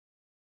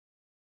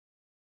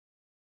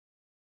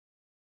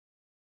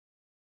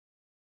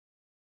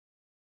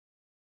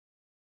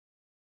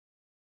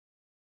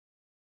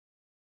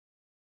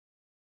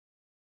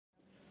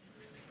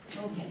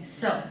Okay,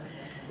 so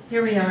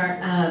here we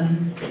are.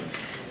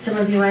 Some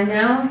of you I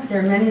know. There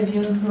are many of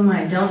you whom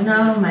I don't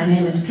know. My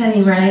name is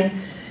Penny Wright,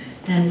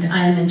 and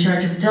I am in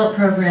charge of adult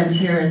programs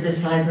here at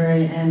this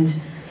library. And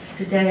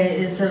today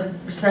is a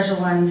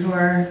special one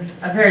for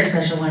a very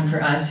special one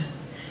for us.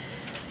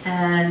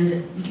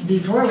 And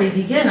before we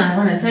begin, I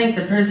want to thank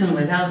the person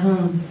without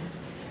whom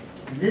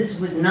this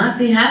would not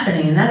be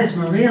happening, and that is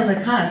Maria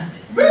Lacoste.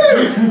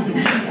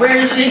 Where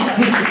is she?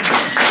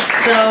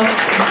 So,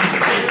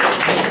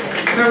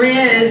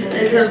 Maria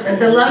is a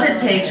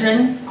beloved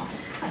patron.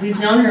 We've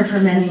known her for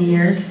many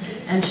years,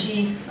 and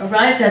she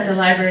arrived at the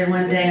library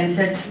one day and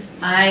said,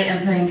 I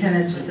am playing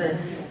tennis with a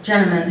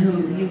gentleman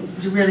who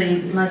you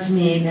really must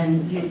meet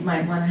and you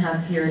might want to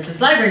have here at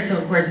this library. So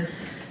of course,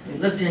 we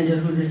looked into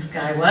who this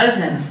guy was,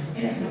 and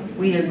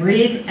we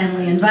agreed, and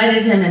we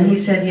invited him, and he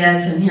said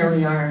yes, and here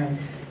we are,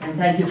 and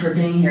thank you for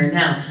being here.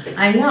 Now,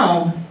 I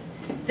know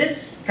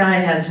this guy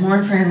has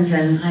more friends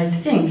than I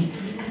think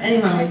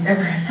anyone we've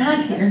ever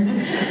had here.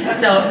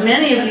 So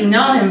many of you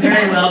know him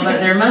very well, but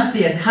there must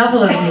be a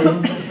couple of you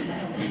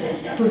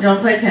who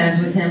don't play tennis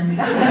with him.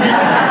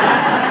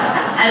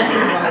 As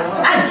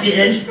I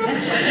did.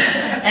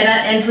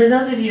 And for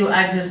those of you,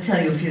 I'll just tell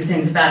you a few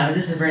things about him.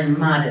 This is a very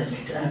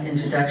modest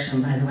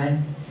introduction, by the way.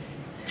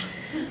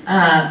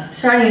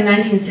 Starting in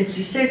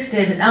 1966,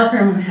 David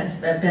Alpern has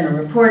been a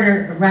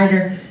reporter, a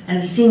writer, and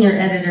a senior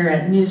editor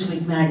at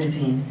Newsweek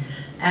magazine.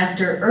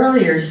 After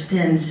earlier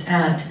stints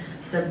at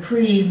the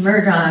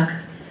pre-Murdoch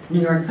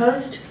New York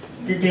Post,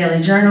 the Daily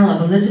Journal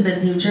of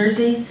Elizabeth, New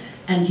Jersey,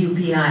 and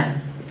UPI.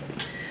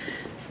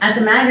 At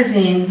the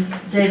magazine,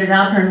 David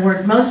Alpern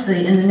worked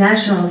mostly in the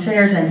national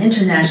affairs and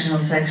international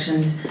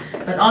sections,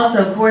 but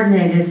also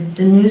coordinated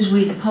the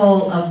Newsweek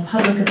poll of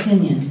public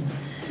opinion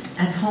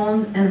at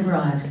home and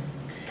abroad.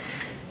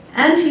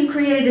 And he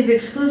created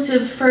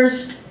exclusive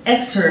first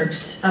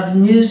excerpts of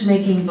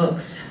news-making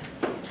books.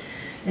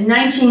 In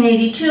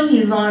 1982,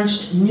 he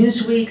launched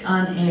Newsweek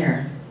on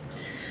Air,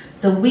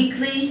 the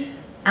weekly,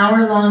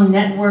 hour-long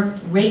network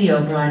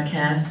radio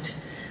broadcast,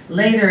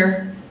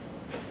 later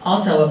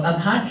also a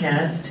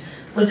podcast,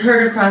 was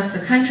heard across the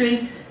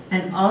country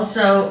and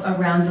also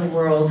around the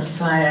world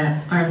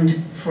via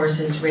Armed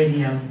Forces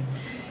Radio.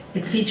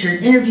 It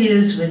featured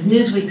interviews with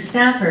Newsweek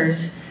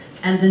staffers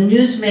and the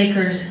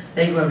newsmakers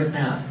they wrote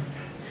about.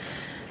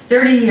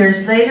 30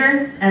 years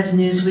later, as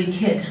Newsweek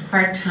hit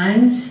hard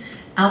times,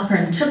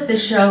 Alpern took the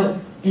show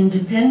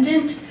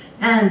independent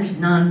and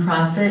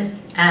nonprofit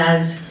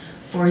as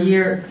for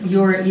your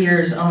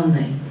ears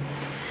only.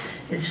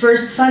 Its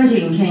first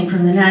funding came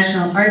from the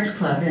National Arts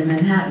Club in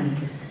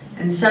Manhattan,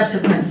 and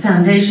subsequent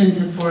foundation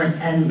support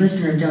and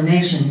listener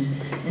donations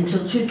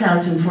until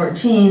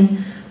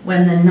 2014,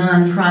 when the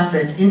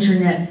nonprofit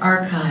Internet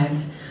Archive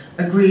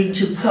agreed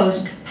to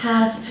post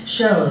past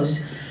shows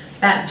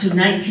back to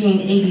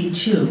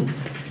 1982,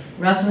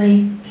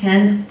 roughly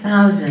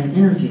 10,000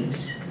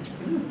 interviews.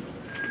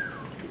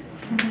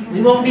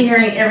 We won't be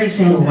hearing every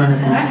single one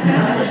of them.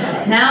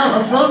 Now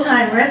a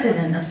full-time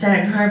resident of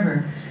Sag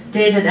Harbor,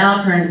 David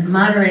Alpern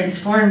moderates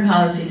foreign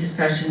policy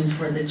discussions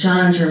for the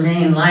John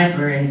Germain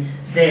Library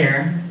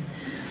there,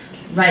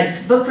 writes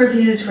book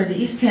reviews for the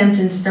East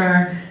Hampton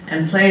Star,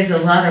 and plays a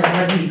lot of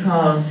what he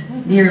calls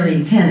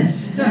nearly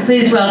tennis.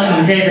 Please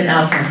welcome David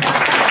Alpern.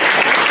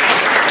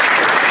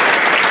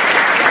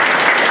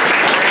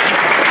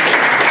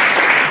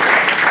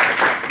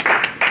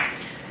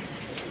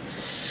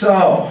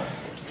 So,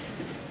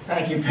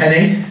 thank you,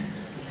 Penny.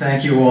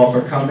 Thank you all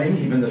for coming,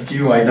 even the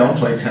few I don't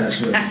play tennis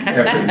with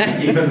every week,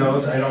 even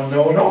those I don't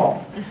know at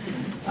all.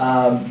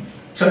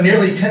 So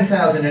nearly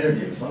 10,000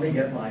 interviews. Let me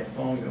get my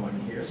phone going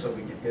here so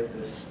we can get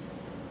this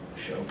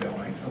show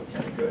going.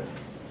 Okay, good.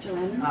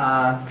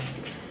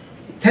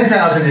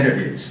 10,000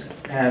 interviews.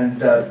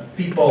 And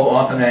people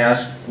often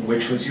ask,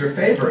 which was your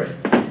favorite?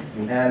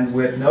 And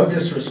with no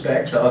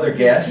disrespect to other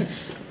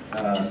guests,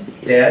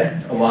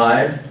 dead,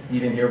 alive,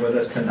 even here with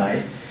us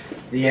tonight,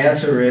 the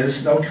answer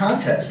is no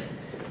contest.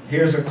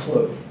 Here's a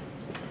clue.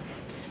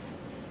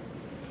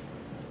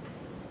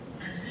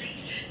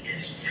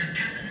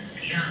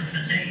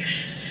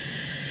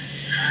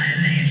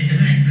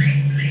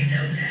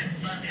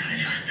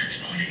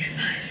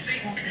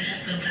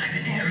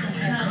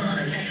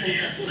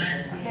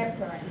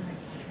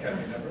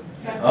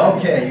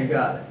 Okay, you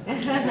got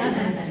it.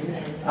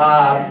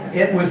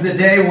 It was the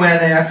day when,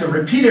 after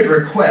repeated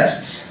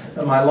requests,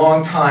 my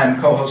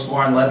longtime co-host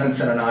Warren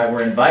Levinson and I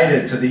were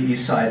invited to the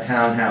East Side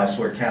townhouse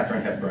where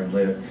Katharine Hepburn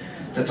lived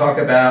to talk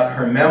about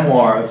her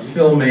memoir of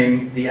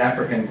filming The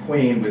African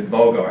Queen with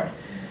Bogart,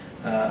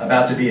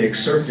 about to be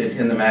excerpted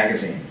in the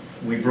magazine.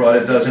 We brought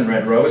a dozen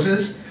red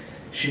roses.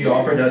 She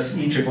offered us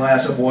each a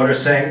glass of water,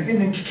 saying,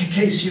 in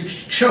case you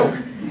choke,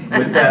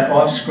 with that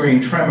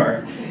off-screen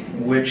tremor,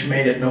 which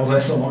made it no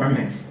less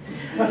alarming.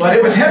 But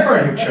it was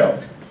Hepburn who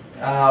choked.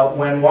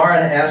 When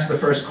Warren asked the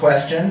first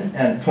question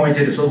and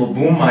pointed his little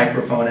boom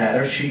microphone at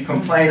her, she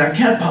complained, I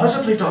can't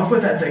possibly talk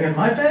with that thing in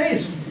my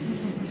face.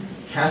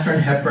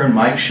 Katharine Hepburn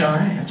mic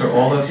shy after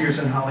all those years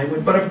in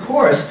Hollywood, but of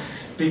course,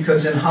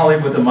 because in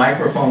Hollywood the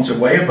microphones are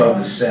way above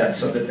the set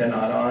so that they're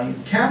not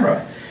on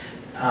camera.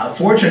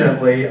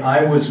 Fortunately,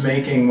 I was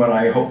making what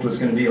I hoped was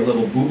going to be a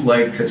little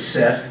bootleg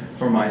cassette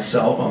for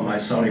myself on my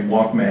Sony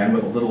Walkman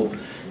with a little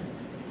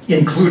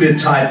included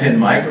tie-pin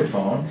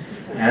microphone,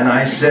 and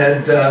I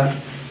said,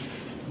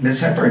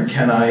 Ms. Hepburn,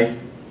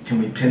 can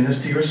we pin this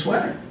to your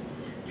sweater?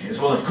 She says,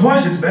 well, of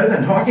course, it's better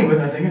than talking with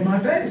that thing in my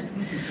face.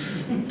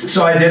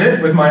 So I did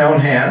it with my own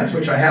hands,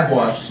 which I have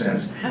washed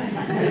since.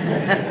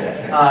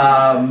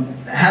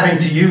 Having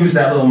to use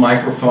that little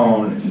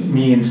microphone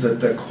means that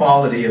the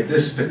quality of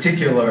this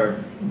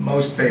particular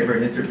most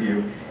favorite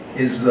interview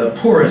is the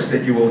poorest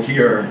that you will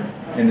hear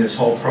in this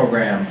whole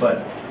program, but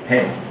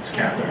hey, it's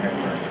Katharine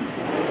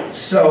Hepburn.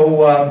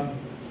 So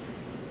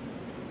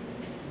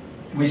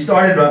we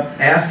started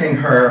asking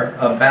her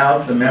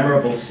about the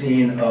memorable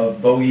scene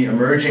of Bogey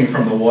emerging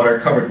from the water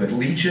covered with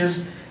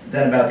leeches,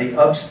 then about the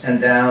ups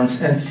and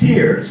downs and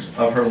fears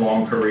of her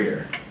long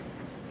career.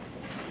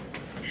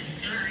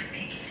 It's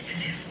slimy and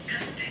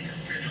disgusting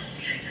and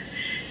revolting,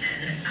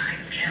 and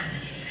I tell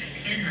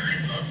in my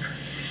book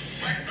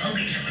what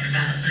Bogey thought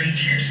about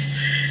leeches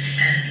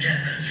and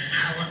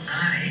how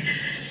I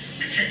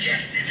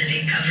suggested that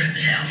he cover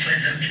himself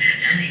with them,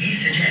 and he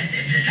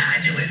suggested that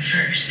I do it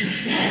first.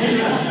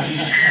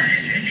 I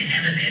certainly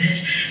never did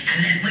it,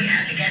 and then we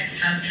had to get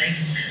something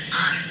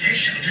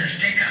artificial to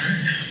stick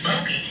on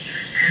Bogey.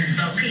 And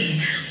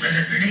Bogey was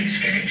a pretty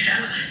skinny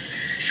fella,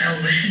 so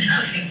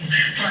nothing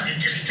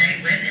wanted to stay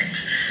with him.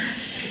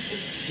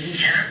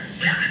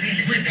 Well, I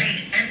mean, we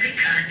made every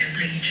kind of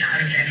bleach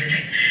out of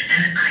everything,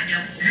 and I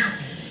don't know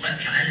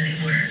what finally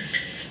worked.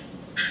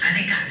 I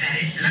think I've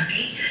had it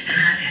lucky, and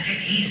I've had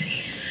it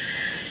easy.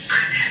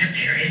 I've had a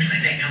period where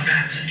they thought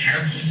I was a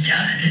terrible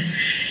dud.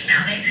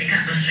 Now they think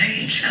I'm a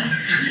saint, so I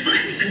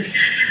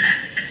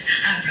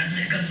run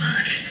like a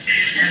mutt.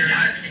 As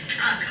Arthur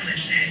Tucker would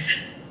say,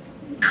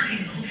 not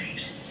in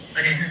movies,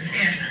 but in the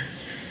theater.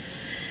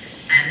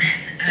 And then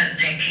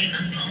there came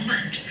a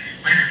moment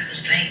when I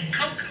was playing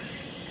Coco.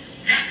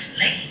 That's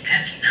late,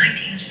 that's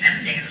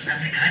 1970 or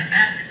something like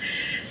that.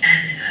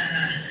 And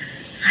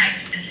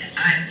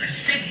I was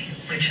singing,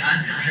 which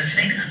I'm not a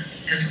singer,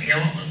 as we all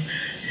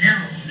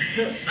know.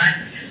 But,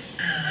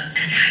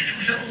 and I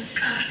thought, oh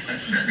God, what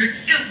am I going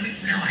to do?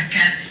 No, I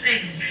can't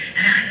sing.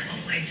 And I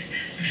always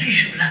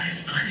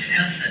visualized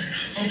myself as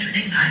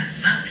opening my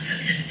mouth and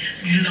this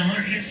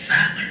glorious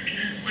sound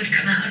would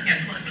come out and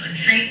everyone would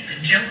faint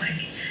with joy.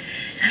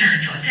 And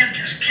I thought, they'll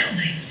just kill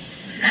me.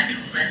 That's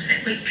all. They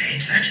said, we paid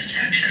such and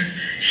such, and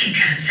she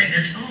can't sing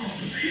at all.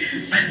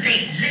 But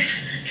they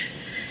listened,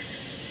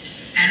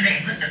 and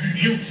they were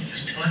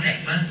amused, or they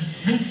were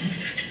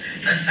moved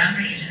for some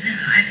reason, and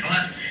I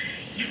thought,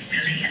 you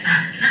really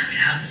are not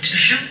out to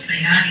shoot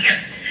me, are you?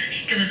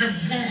 It was a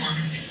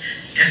warm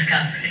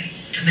discovery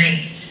to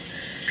me,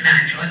 and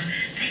I thought,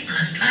 they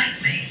must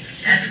like me.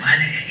 That's why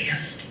they're here.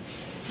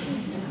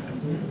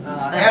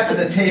 After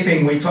the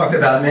taping, we talked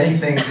about many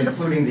things,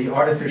 including the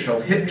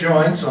artificial hip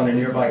joints on a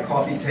nearby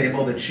coffee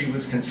table that she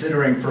was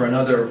considering for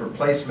another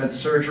replacement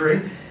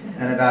surgery,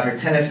 and about her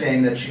tennis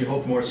game that she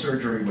hoped more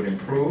surgery would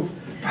improve.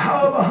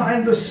 Power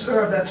behind the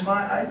serve, that's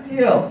my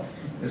ideal,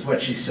 is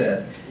what she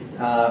said.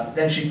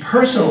 Then she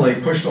personally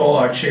pushed all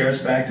our chairs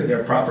back to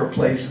their proper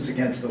places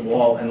against the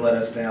wall and led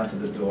us down to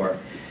the door.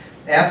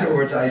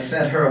 Afterwards, I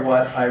sent her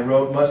what I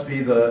wrote must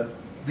be the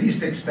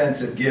least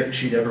expensive gift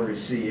she'd ever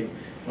received,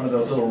 one of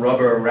those little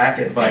rubber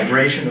racket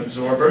vibration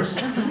absorbers,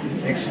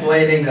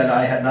 explaining that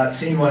I had not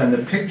seen one in the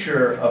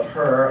picture of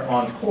her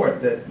on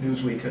court that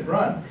Newsweek had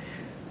run.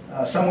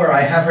 Somewhere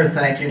I have her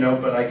thank you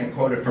note, but I can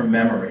quote it from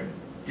memory.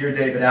 Dear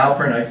David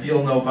Alpern, I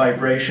feel no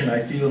vibration,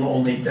 I feel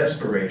only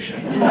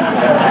desperation.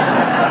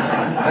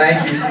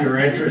 Thank you for your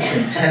interest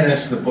in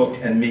tennis, the book,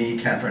 and me,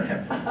 Katharine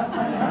Hepburn.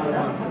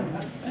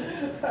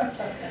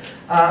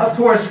 Of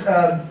course,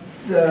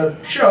 the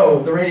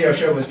radio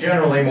show was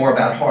generally more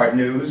about hard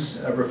news,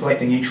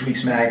 reflecting each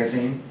week's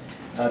magazine.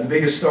 The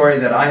biggest story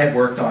that I had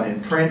worked on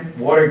in print,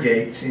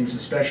 Watergate, seems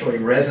especially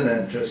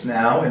resonant just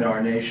now in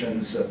our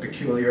nation's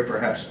peculiar,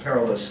 perhaps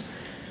perilous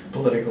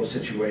political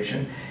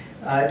situation.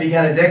 It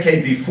began a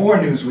decade before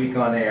Newsweek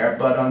on air,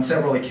 but on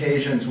several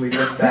occasions we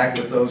looked back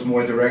with those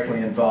more directly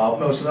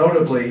involved, most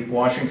notably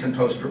Washington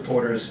Post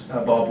reporters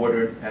Bob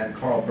Woodward and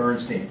Carl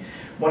Bernstein.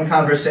 One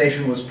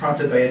conversation was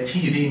prompted by a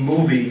TV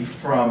movie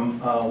from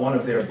one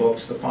of their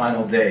books, The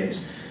Final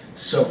Days.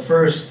 So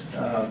first,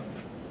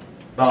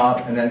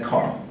 Bob, and then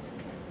Carl.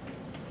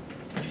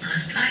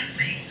 Must like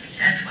me.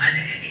 That's why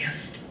they're here.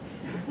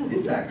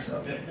 It backs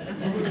up.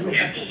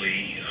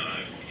 Happily,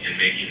 in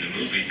making the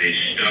movie, they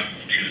stuck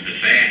to the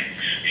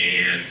facts,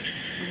 and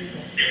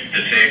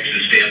the facts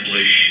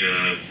establish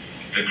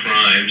the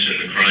crimes, and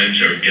the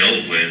crimes are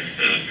dealt with,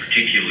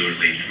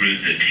 particularly through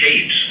the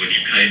tapes,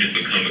 which kind of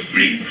become a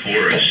Greek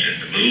chorus in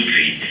the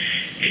movie,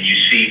 and you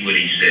see what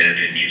he said,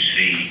 and you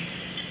see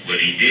what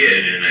he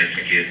did, and I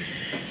think it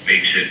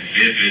makes it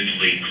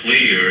vividly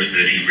clear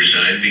that he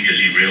resigned because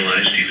he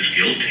realized he was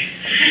guilty.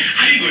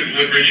 I think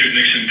what Richard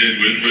Nixon did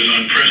was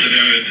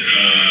unprecedented,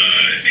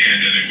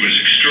 and it was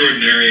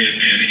extraordinary,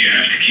 and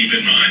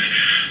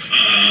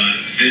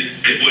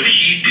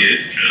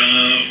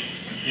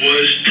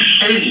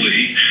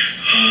totally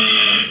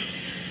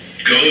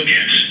go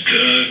against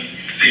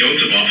the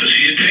oath of office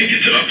he had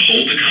taken to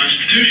uphold the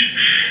Constitution.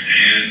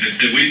 And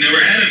that we'd never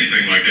had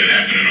anything like that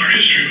happen in our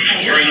history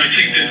before. And I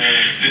think that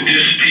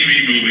this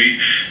TV movie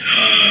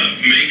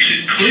makes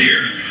it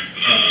clear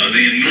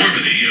the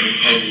enormity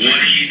of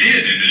what he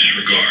did in this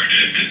regard.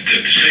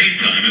 At the same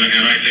time,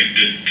 and I think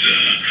that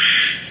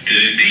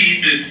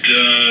indeed that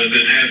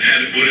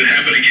would it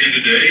happen again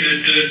today,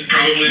 that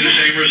probably the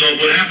same result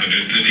would happen,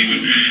 that he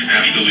would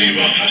have to leave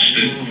office.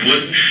 That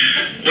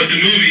what the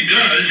movie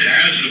does,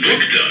 as the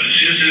book does,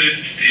 is that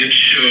it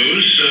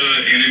shows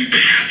an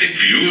empathic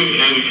view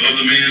of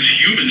the man's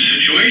human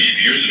situation.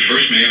 Here's the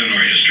first man in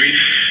our history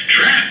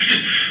trapped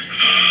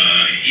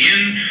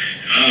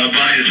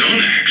by his own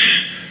acts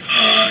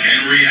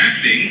and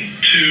reacting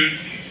to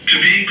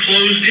being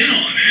closed in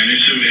on. And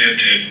it's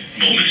at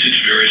moments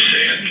it's very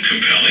sad and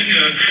compelling,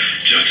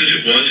 just as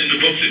it was in the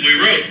book that we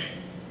wrote.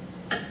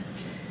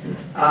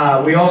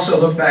 We also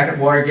look back at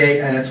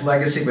Watergate and its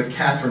legacy with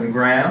Katharine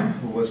Graham,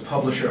 who was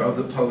publisher of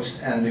The Post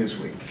and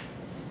Newsweek.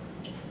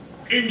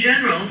 In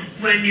general,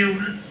 when you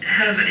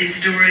have a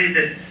story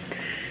that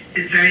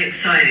is very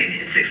exciting,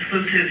 it's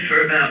exclusive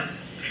for about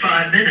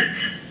 5 minutes,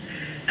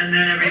 and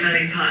then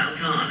everybody piles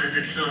on, and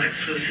it's not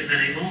exclusive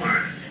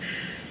anymore.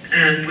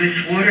 And with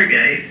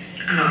Watergate,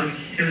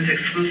 it was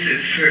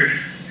exclusive for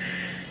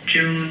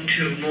June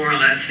to more or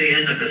less the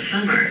end of the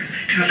summer.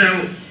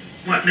 So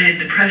what made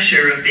the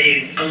pressure of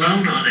being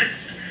alone on it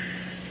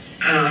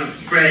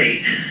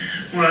great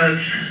was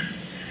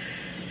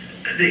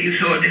that you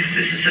thought, this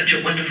is such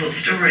a wonderful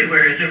story,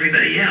 where is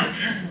everybody else?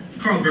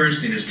 Carl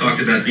Bernstein has talked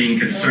about being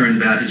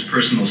concerned about his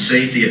personal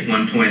safety at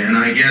one point, and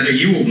I gather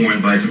you were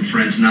warned by some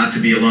friends not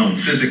to be alone,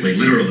 physically,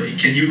 literally.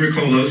 Can you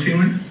recall those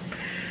feelings?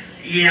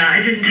 Yeah,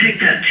 I didn't take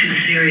that too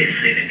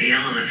seriously, to be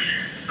honest.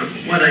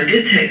 What I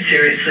did take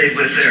seriously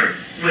was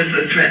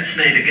the threats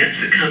made against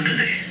the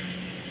company.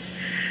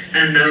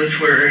 And those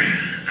were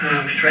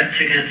threats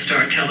against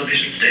our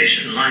television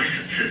station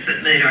licenses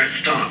that made our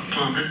stock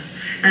plummet.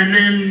 And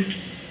then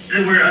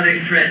there were other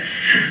threats.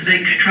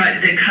 They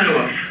cut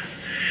off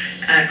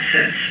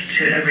access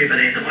to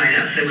everybody in the White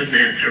House. They wouldn't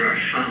answer our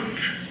phones.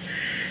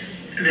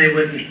 They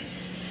wouldn't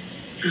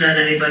let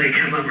anybody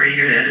come over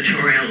here to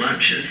editorial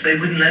lunches. They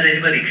wouldn't let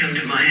anybody come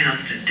to my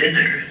house to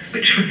dinner,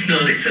 which was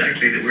not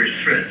exactly the worst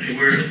threat in the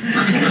world.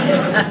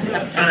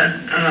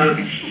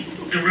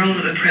 But the role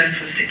of the press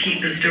was to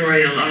keep the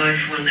story alive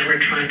when they were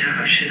trying to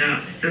hush it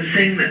up. The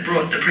thing that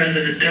brought the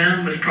president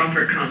down was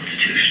proper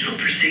constitutional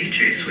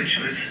procedures, which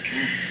was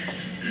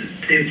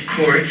the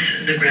courts,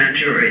 the grand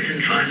juries,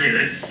 and finally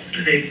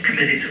the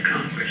committees of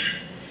Congress.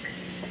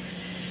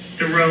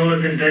 The role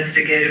of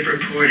investigative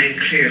reporting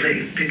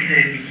clearly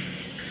became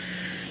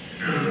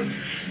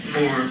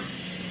more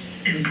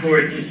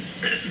important,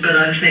 but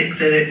I think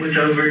that it was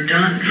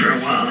overdone for a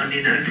while. I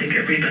mean, I think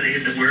everybody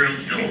in the world,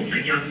 all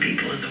the young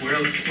people in the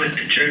world, went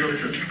to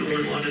journalism school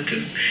and wanted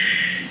to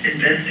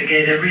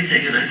investigate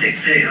everything, and I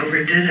think they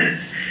overdid it.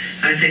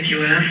 I think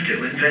you have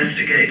to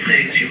investigate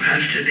things. You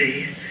have to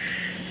be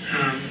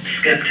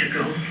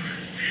skeptical,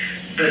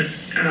 but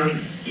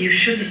you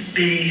shouldn't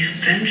be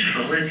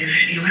vengeful, and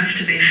you have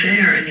to be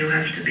fair, and you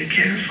have to be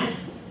careful.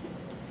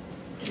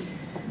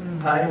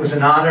 It was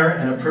an honor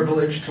and a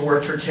privilege to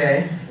work for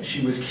Kay.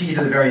 She was key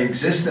to the very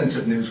existence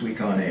of Newsweek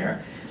on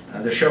Air.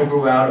 The show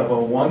grew out of a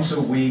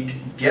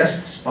once-a-week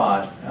guest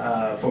spot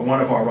for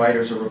one of our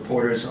writers or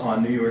reporters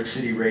on New York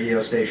City radio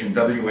station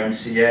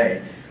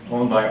WMCA,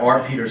 owned by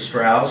R. Peter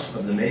Strauss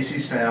of the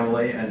Macy's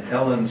family and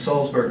Ellen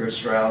Sulzberger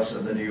Strauss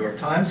of the New York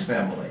Times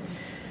family.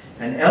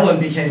 And Ellen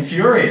became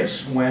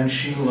furious when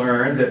she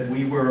learned that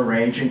we were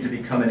arranging to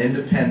become an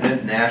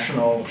independent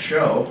national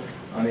show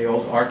on the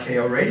old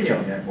RKO radio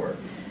network.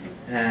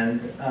 And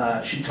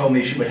she told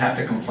me she would have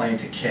to complain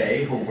to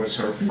Kay, who was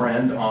her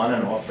friend on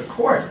and off the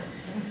court.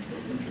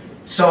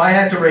 So I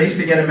had to race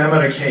to get a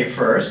memo to Kay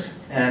first,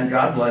 and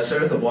God bless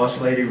her, the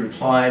boss lady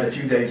replied a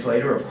few days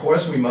later, "Of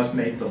course we must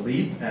make the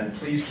leap, and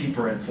please keep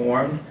her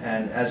informed."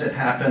 And as it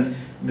happened,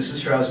 Mrs.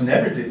 Strauss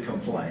never did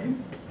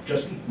complain,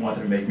 just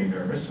wanted to make me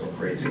nervous or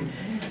crazy.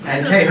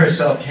 And Kay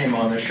herself came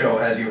on the show,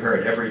 as you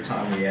heard, every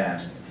time we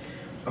asked.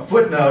 A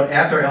footnote,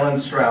 after Ellen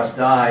Strauss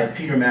died,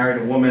 Peter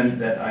married a woman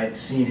that I'd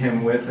seen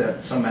him with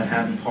at some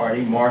Manhattan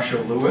party, Marcia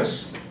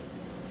Lewis.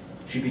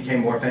 She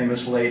became more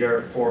famous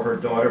later for her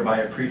daughter by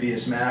a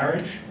previous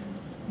marriage,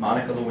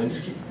 Monica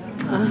Lewinsky.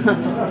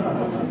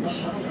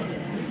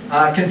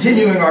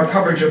 Continuing our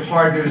coverage of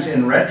hard news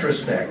in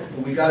retrospect,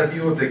 we got a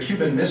view of the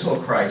Cuban Missile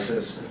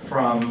Crisis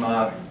from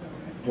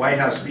White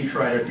House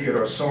speechwriter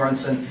Theodore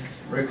Sorensen,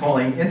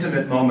 recalling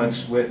intimate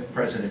moments with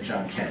President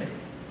John Kennedy.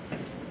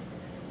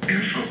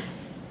 Beautiful.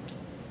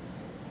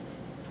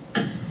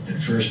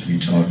 At first we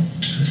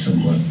talked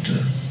somewhat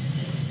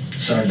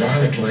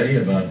sardonically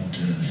about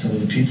some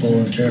of the people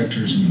and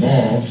characters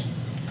involved,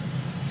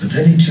 but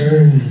then he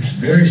turned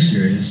very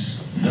serious,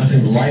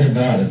 nothing light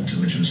about it,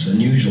 which was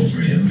unusual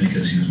for him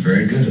because he was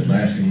very good at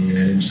laughing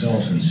at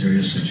himself in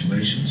serious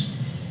situations.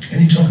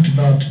 And he talked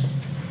about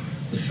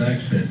the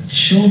fact that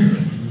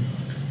children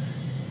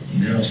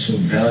how so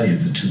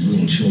valued the two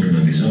little children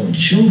of his own.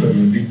 Children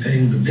would be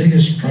paying the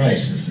biggest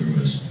price if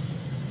there was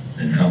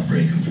an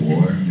outbreak of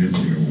war,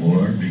 nuclear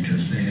war,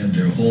 because they had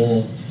their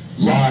whole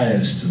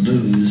lives to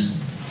lose,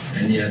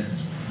 and yet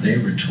they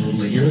were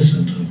totally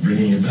innocent of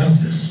bringing about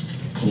this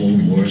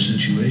Cold War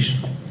situation.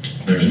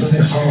 There's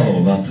nothing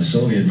hollow about the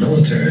Soviet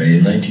military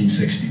in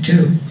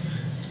 1962.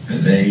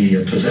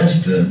 They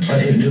possessed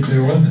plenty of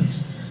nuclear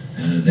weapons.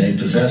 They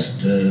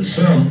possessed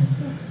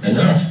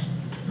enough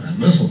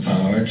missile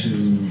power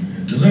to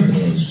deliver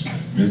those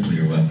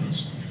nuclear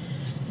weapons.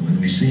 When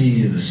we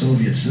see the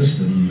Soviet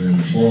system in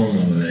the form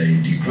of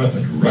a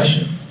decrepit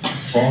Russia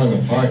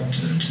falling apart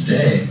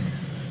today,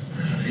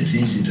 it's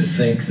easy to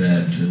think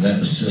that that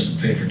was just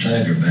a paper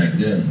tiger back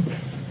then,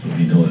 but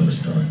we know it was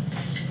done.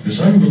 It was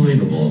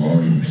unbelievable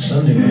on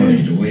Sunday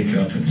morning to wake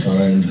up and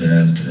find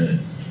that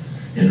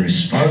in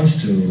response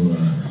to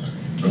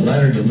the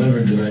letter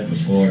delivered the night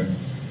before,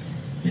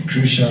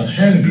 Khrushchev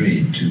had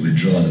agreed to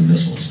withdraw the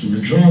missiles, to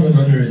withdraw them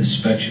under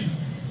inspection.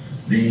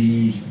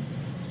 The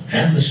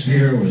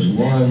atmosphere was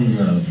one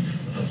of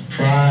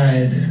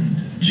pride and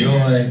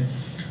joy.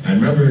 I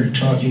remember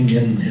talking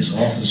in his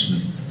office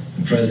with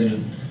the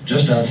president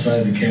just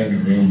outside the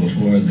cabinet room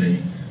before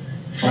the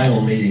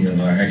final meeting of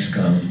our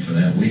ex-com for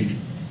that week.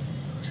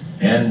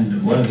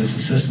 And one of his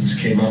assistants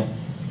came up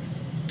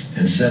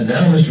and said,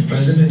 "Now, Mr.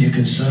 President, you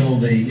can settle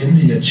the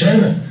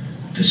India-China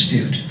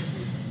dispute."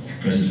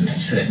 The president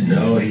said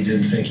no, he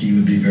didn't think he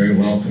would be very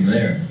welcome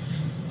there.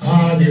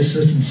 The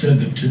assistant said,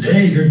 "But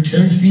today you're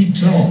 10 feet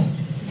tall."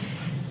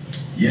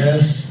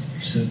 "Yes,"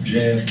 said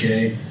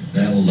JFK,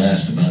 "that will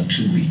last about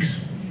 2 weeks."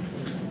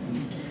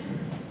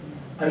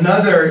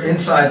 Another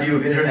inside view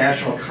of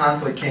international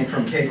conflict came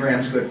from Kay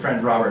Graham's good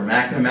friend Robert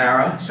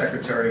McNamara,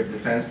 Secretary of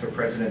Defense for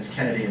Presidents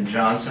Kennedy and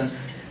Johnson.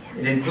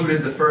 It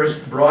included the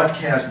first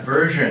broadcast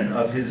version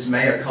of his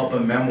mea culpa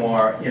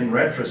memoir, In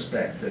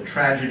Retrospect, The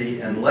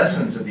Tragedy and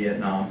Lessons of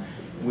Vietnam,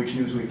 which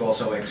Newsweek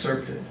also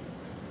excerpted.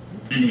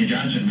 In the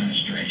Johnson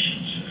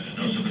administrations,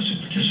 those of us who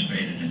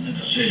participated in the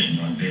decisions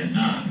on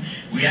Vietnam,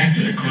 we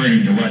acted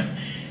according to what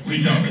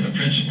we thought were the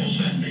principles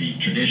and the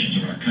traditions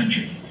of our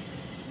country.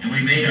 And we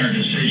made our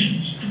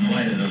decisions in the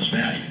light of those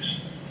values.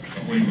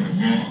 But we were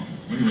wrong.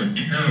 We were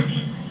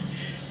terribly wrong.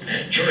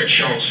 And George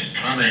Shultz, in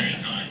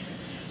commenting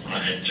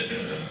on it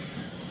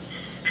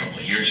a couple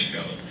of years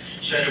ago,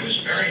 said it was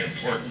very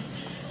important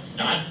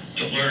not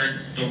to learn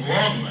the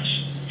wrong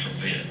lesson from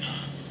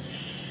Vietnam.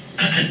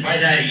 And by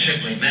that he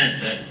simply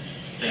meant that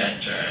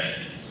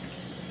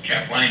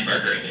Cap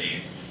Weinberger,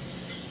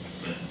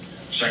 the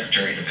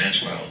Secretary of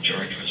Defense, while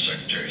George was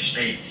Secretary of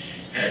State,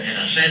 had in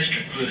a sense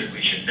concluded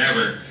we should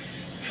never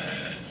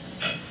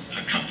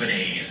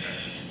accompany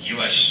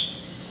U.S.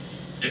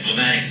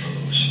 diplomatic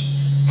moves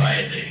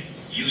by the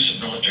use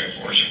of military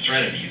force or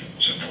threat of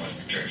use of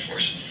military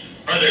force,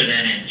 other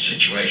than in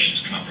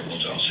situations comparable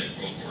to, I'll say,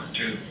 World War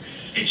II.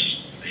 It's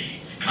the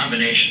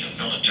combination of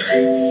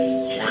military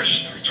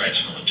force or threats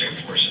of military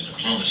force and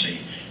diplomacy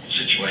in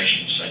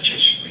situations such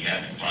as we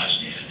have in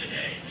Bosnia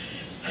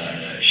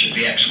today should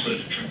be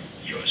excluded from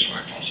U.S.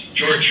 foreign policy.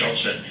 George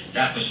Shultz said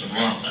that was the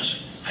wrong lesson.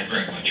 I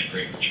very much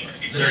agree with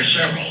George. There are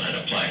several that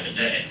apply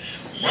today.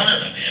 One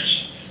of them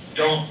is,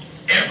 don't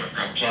ever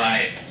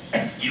apply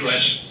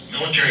U.S.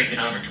 military,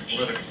 economic, or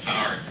political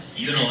power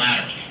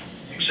unilaterally,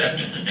 except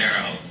in the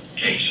narrow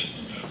case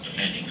of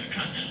defending the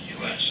continental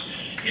U.S.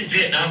 In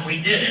Vietnam,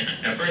 we did,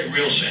 in a very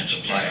real sense,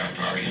 apply our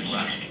power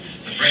unilaterally.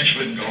 The French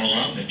wouldn't go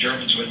along, the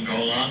Germans wouldn't go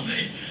along,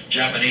 the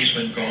Japanese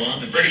wouldn't go along,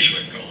 the British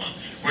wouldn't go along.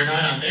 We're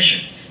not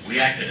omniscient. We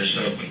acted as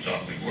though we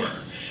thought we were.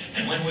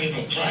 And when we've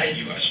applied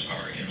U.S.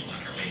 power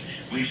unilaterally,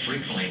 we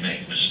frequently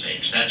make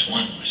mistakes. That's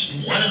one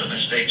lesson. One of the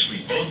mistakes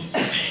we both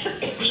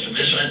made was to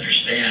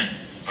misunderstand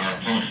our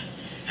opponent.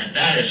 And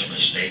that is a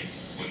mistake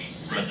we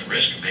run the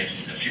risk of making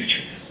in the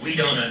future. We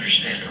don't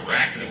understand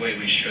Iraq the way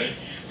we should.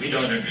 We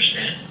don't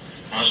understand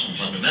Muslim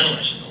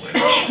fundamentalism the way we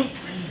should.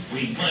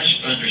 We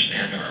must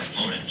understand our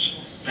opponents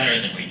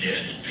better than we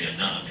did in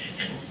Vietnam.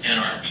 And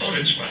our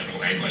opponents, by the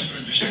way, must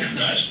understand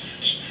us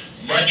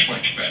much,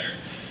 much better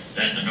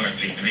than the North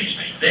Vietnamese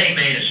made. They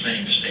made as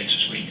many mistakes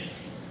as we did.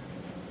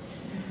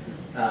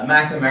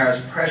 McNamara's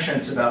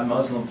prescience about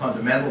Muslim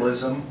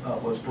fundamentalism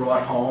was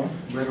brought home,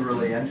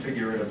 literally and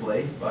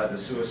figuratively, by the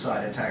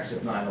suicide attacks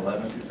of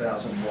 9/11,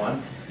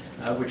 2001,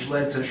 which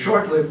led to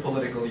short-lived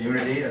political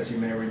unity, as you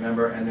may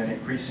remember, and then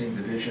increasing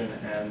division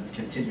and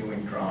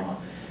continuing drama.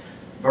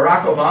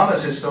 Barack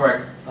Obama's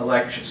historic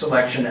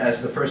selection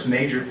as the first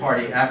major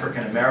party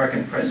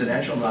African-American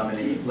presidential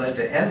nominee led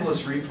to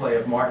endless replay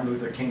of Martin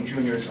Luther King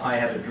Jr.'s I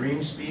Have a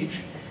Dream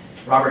speech.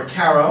 Robert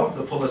Caro,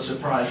 the Pulitzer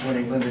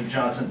Prize-winning Lyndon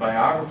Johnson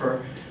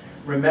biographer,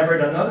 remembered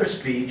another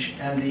speech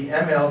and the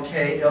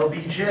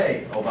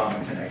MLK-LBJ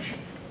Obama connection.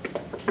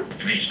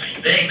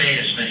 They made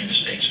as many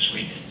mistakes as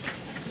we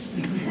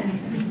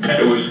did.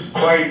 It was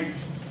quite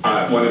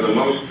one of the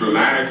most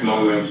dramatic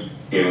moments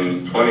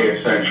in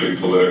 20th century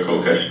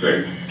political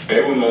history.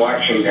 They were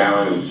marching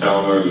down in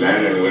Selma,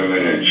 men and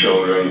women and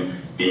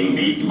children being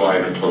beaten by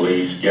the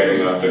police,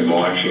 getting up and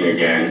marching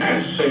again,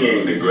 and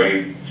singing the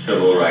great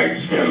civil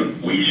rights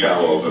hymn, We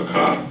Shall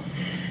Overcome.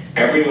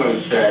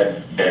 Everyone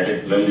said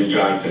that Lyndon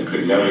Johnson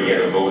could never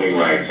get a Voting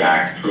Rights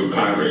Act through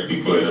Congress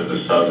because of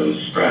the Southern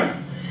strength.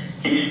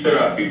 He stood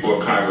up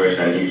before Congress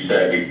and he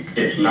said,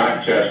 it's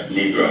not just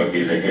Negroes,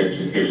 these are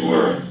his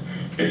words.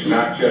 It's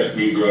not just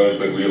Negroes,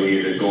 but really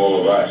it is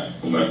all of us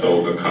who must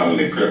overcome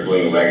the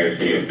crippling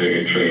legacy of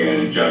bigotry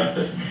and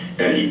injustice.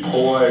 Then he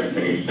paused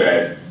and he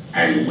said,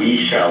 and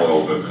we shall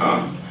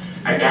overcome.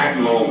 At that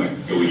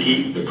moment,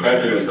 the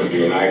President of the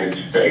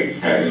United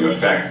States had in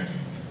effect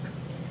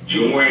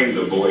joined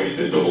the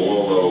voices of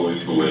all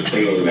those who were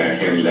singing that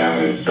hymn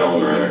down in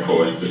Selma and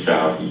across the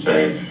South and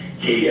saying,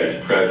 he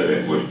as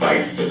President would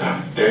fight for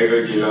them.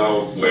 David, you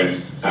know,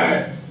 when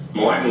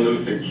Martin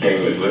Luther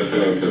King was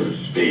listening to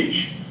the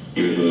speech,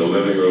 he was in the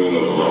living room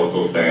of a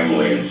local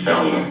family in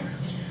Selma.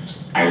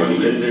 And when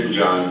Lyndon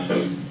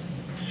Johnson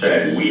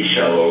said, we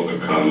shall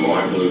overcome,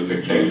 Martin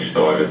Luther King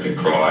started to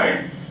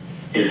cry.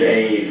 His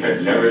aides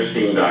had never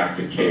seen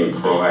Dr.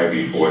 King cry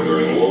before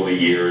during all the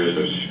years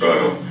of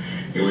struggle.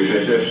 It was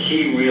as if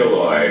he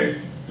realized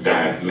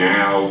that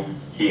now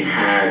he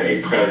had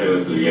a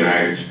President of the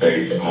United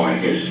States on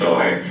his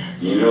side.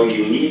 You know,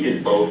 you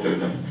needed both of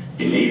them.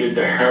 You needed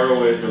the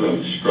heroism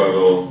and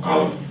struggle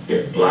of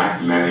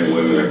black men and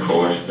women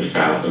across the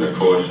South and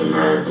across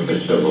America for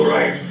civil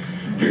rights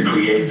to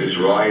create this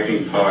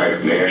rising tide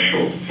of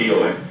national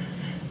feeling.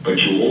 But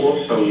you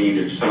also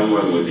needed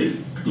someone with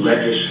the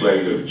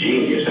legislative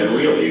genius and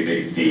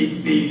really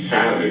the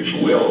savage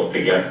will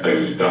to get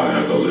things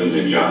done of a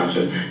Lyndon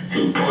Johnson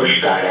to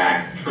push that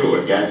act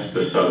through against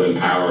the Southern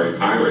power in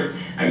Congress.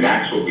 And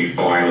that's what we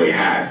finally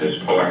had,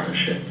 this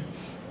partnership.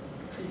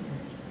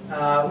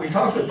 We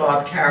talked with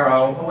Bob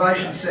Caro. Well, I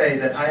should say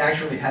that I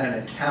actually had an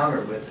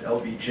encounter with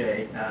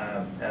LBJ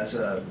as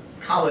a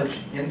college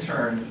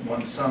intern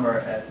one summer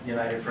at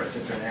United Press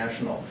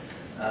International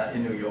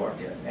in New York,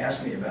 and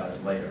asked me about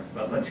it later,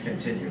 but let's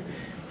continue.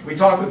 We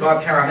talked with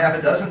Bob Caro half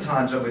a dozen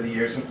times over the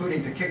years,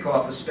 including to kick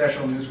off a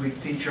special Newsweek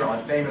feature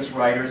on famous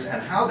writers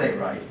and how they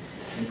write.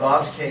 In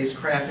Bob's case,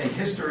 crafting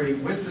history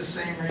with the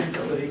same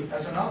readability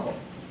as a novel.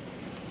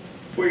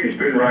 Well, he's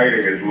been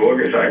writing as long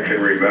as I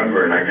can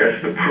remember, and I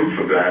guess the proof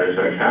of that is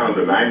I found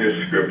the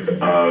manuscript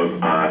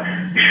of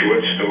a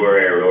short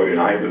story I wrote in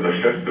either the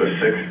 5th or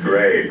 6th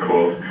grade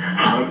called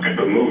Honk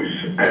the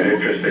Moose. And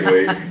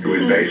interestingly, it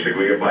was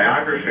basically a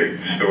biography,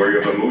 story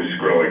of a moose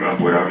growing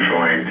up, what I'm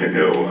trying to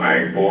do.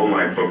 All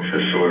my books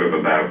are sort of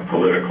about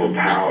political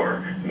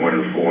power,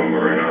 one form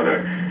or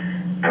another.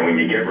 And when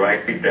you get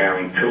right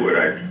down to it,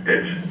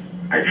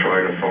 I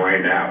try to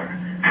find out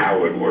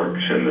how it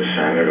works in the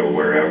Senate or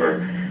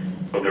wherever.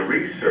 Well, the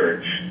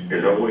research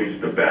is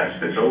always the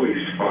best. It's always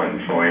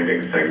fun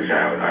finding things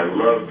out. I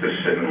love to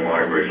sit in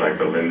libraries like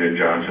the Lyndon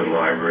Johnson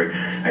Library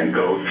and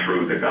go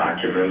through the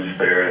documents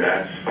there.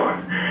 That's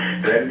fun.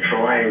 Then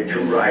trying to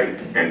write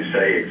and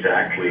say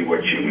exactly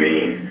what you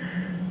mean,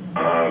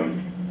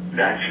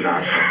 that's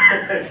not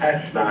fun.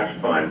 That's not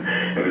fun.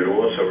 And it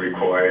also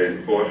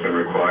often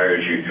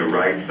requires you to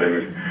write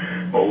things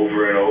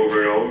over and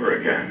over and over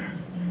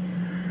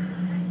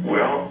again.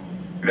 Well,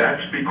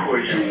 that's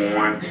because you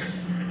want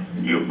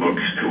your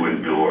books to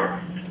endure.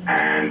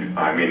 And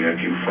I mean,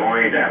 if you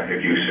find out, I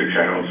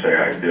don't say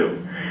I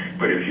do,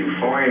 but if you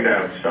find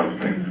out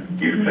something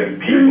you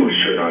think people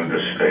should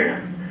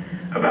understand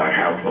about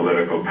how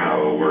political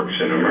power works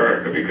in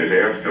America, because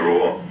after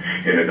all,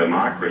 in a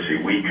democracy,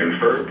 we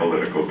confer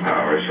political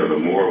power, so the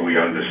more we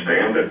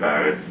understand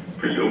about it,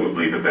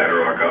 presumably the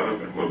better our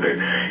government will be.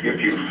 If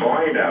you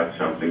find out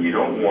something, you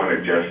don't want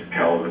to just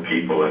tell the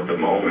people at the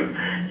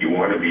moment. You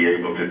want to be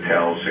able to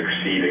tell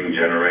succeeding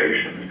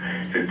generations.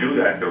 To do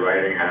that, the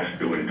writing has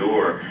to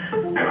endure,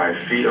 and I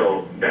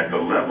feel that the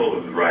level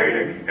of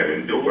writing that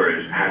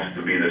endures has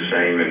to be the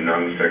same in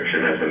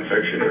nonfiction as in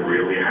fiction. It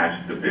really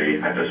has to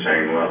be at the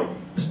same level.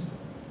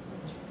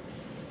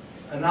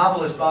 A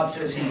novelist, Bob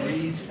says he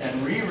reads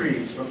and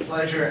rereads for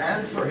pleasure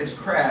and for his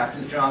craft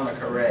is John le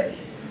Carré.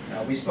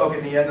 We spoke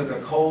at the end of the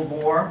Cold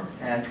War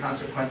and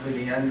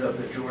consequently the end of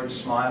the George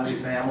Smiley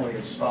family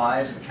of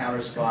spies and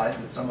counter-spies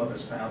that some of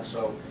us found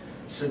so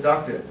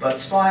seductive. But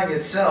spying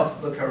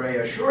itself, le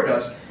Carré assured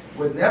us,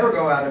 would never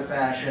go out of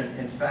fashion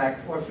in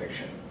fact or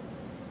fiction.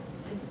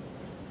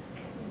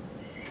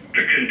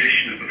 The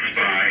condition of the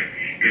spy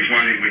is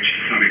one in which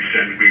to some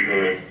extent we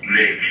all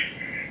live,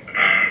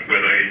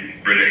 whether in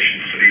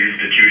relations to the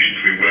institutions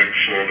we work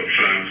for, the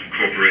firms,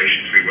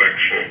 corporations we work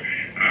for,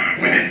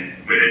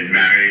 within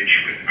marriage,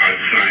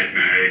 outside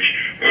marriage.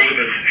 All of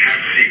us have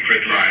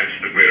secret lives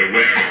that we're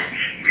aware of.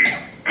 We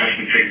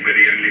often think we're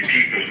the only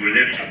people who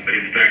live them, but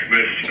in fact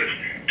most of us,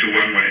 to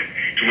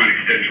one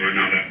extent or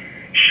another,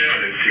 share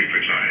those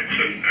secret lives.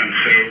 And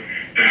so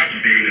perhaps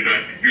the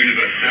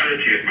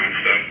universality of my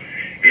stuff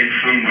in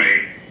some way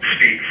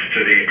speaks to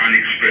the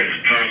unexpressed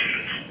part of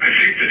it. I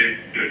think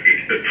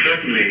that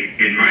certainly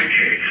in my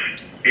case,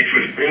 it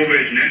was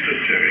always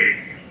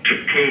necessary to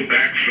pull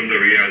back from the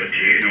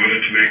reality in order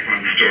to make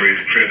one's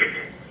stories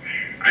credible.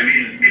 I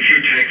mean, if you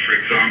take, for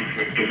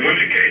example, the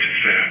Watergate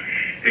affair,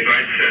 If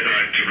I'd said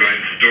I had to write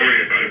a story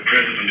about a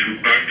president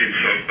who bugged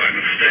himself by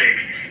mistake,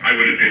 I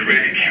would have been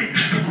ridiculed.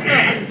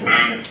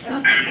 And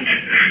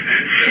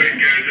so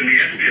it goes in the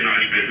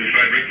espionage business. If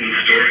I'd written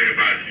a story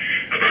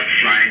about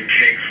flying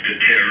cakes to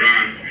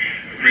Tehran,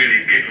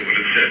 really people would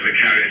have said the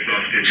carrier's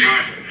lost his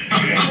marbles.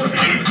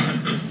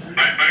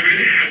 I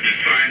really have to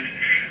find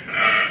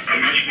a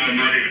much more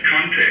modest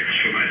context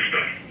for my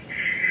stuff.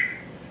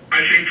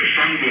 I think the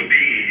fun will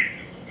be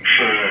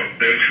for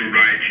those who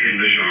write in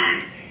the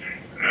genre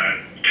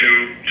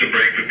to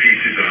break the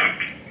pieces up,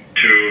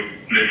 to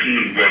listen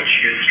and watch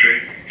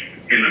history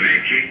in the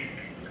making,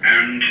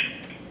 and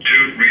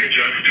to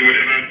readjust to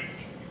whatever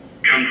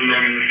comes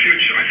along in the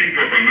future. I think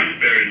what one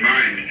must bear in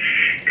mind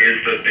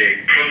is that the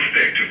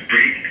prospect of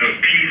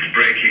peace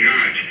breaking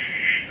out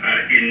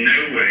in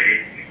no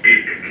way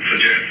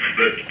suggests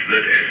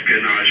that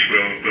espionage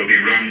will be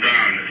run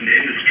down as an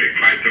industry.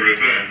 Quite the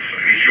reverse.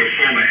 If your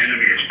former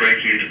enemy is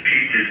breaking into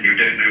pieces and you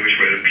don't know which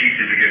way the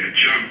pieces are going to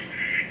jump,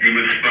 you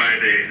must spy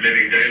the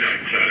living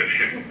daylights out of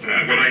him.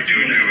 What I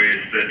do know is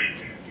that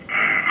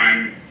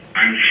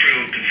I'm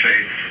thrilled to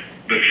face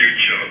the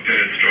future of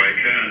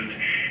perestroika and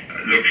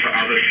look for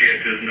other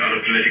theaters and other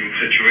political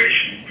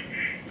situations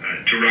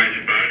to write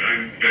about.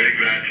 I'm very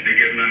glad to be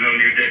given a whole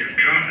new deck of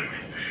cards.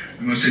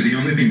 I must say, the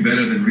only thing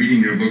better than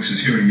reading your books is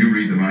hearing you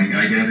read them.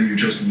 I gather you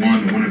just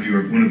won one of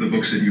the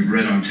books that you've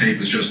read on tape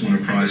has just won a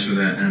prize for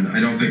that, and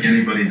I don't think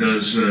anybody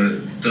does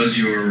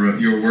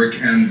your work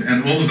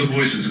and all of the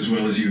voices as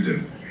well as you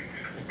do.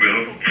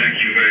 Well,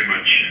 thank you very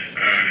much.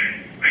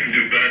 I can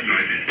do bird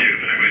noises too,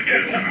 but I won't do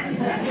it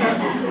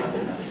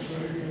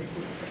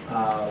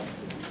now.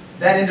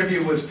 That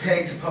interview was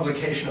pegged to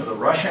publication of the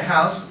Russia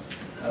House,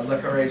 Le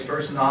Carré's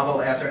first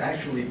novel after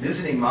actually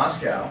visiting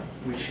Moscow,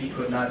 which he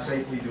could not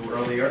safely do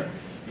earlier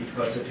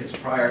because of his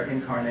prior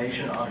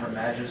incarnation on Her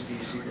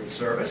Majesty's Secret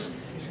Service,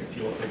 if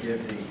you'll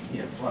forgive the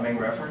Fleming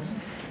reference.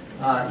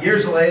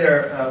 Years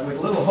later, with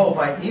little hope,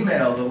 I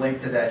emailed the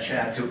link to that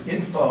chat to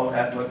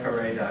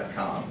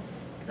info@lecarre.com.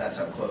 That's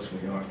how close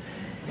we are.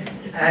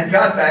 And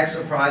got back,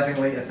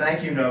 surprisingly, a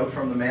thank you note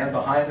from the man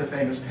behind the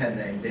famous pen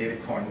name,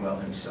 David Cornwell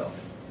himself.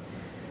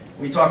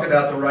 We talked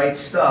about the right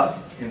stuff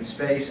in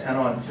space and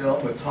on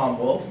film with Tom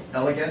Wolfe,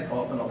 elegant,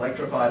 often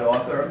electrified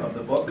author of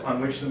the book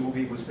on which the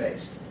movie was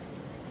based.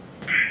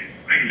 I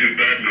can do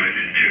bird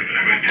noises too, but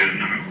I won't do it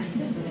now.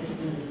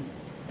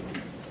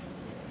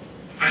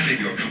 I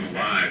think it'll come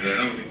alive.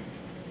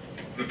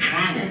 The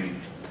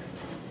problem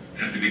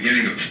at the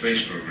beginning of the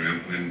space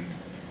program, when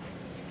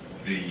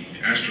the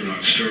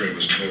astronaut story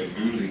was told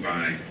only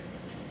by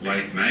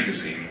Light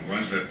magazine,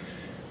 was that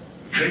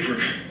they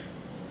were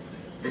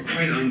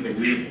quite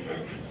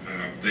unbelievable.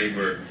 They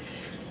were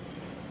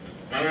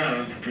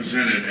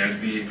presented as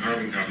being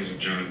carbon copies of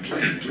John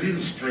Glenn.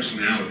 Glenn's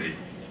personality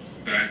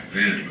back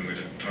then, when we're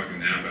talking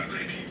now about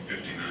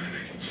 1959,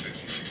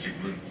 1960,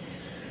 61,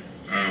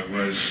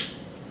 was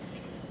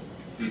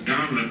the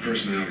dominant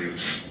personality of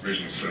the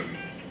original 7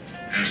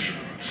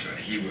 astronauts.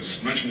 He was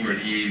much more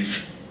at ease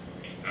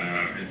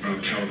in front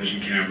of a television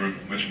camera,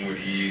 much more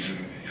at ease in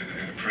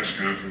a press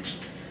conference,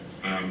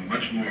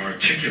 much more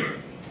articulate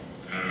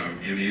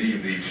in any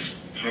of these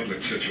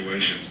public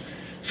situations,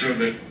 so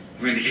that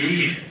when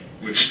he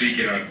would speak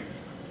out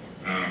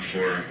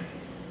for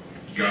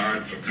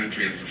God, for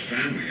country, and for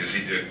family, as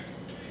he did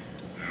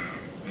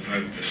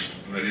without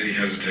any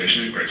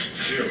hesitation and quite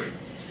sincerely,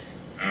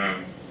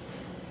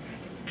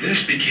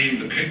 this became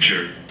the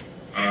picture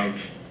of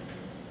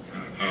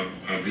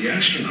the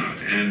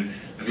astronaut, and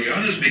the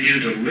others began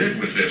to live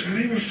with this. And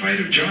they were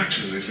fighter jocks,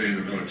 as they say in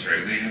the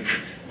military. They had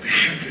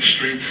the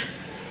strengths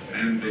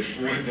and the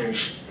foibles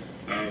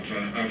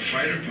of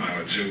fighter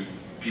pilots who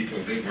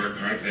they work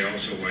hard. They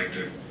also like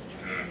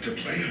to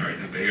play hard.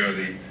 And they are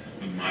the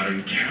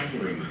modern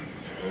cavalrymen,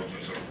 with all of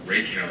the sort of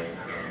Raquel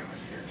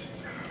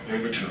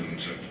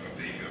overtones of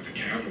the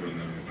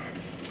cavalrymen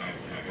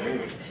of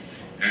old.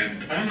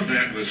 And all of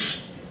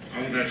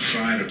that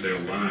side of their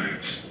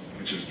lives,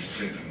 which is to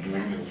say the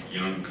normal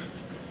young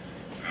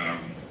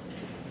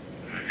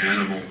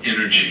animal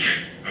energy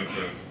of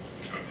the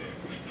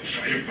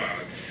fighter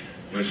pilot,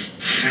 was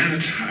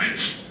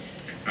sanitized.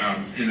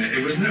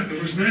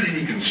 It was not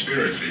any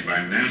conspiracy by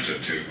NASA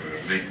to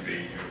make the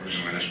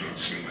original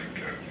astronauts seem like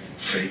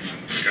saints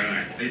in the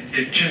sky.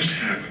 It just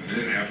happened. And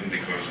it happened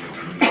because of the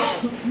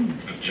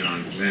dominance of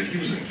John Glenn. He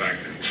was in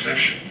fact an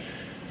exception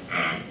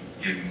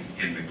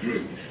in the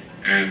group.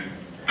 And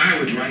I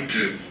would like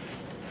to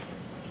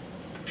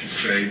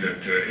say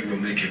that it will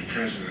make him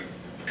president,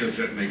 because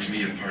that makes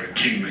me in part a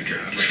kingmaker.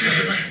 I'd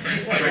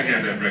like to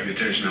have that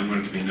reputation. I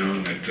want it to be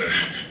known that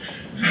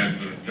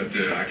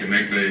I can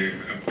make the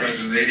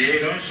president in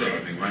 '88 also.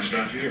 I mean, why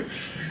stop here?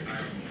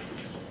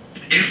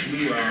 If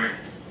we are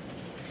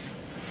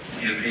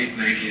in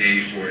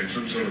 1984 in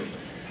some sort of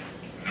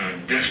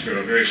desperate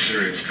or very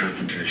serious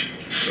confrontation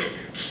with the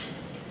Soviets,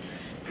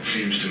 it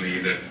seems to me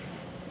that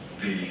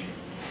the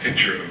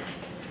picture of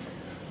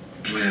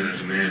Glenn as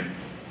a man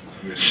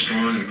who is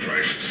strong in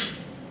crisis,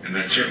 and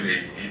that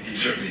he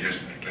certainly has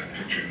that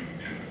picture in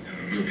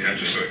the movie. I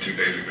just saw it 2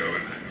 days ago,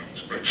 and I know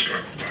it's quite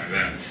struck by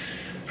that.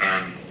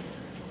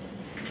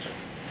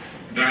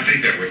 But I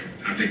think that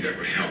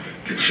would help it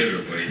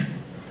considerably.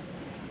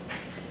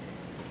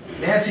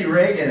 Nancy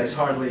Reagan is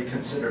hardly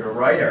considered a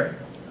writer,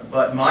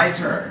 but My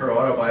Turn, her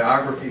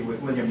autobiography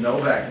with William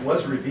Novak,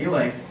 was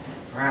revealing,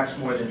 perhaps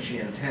more than she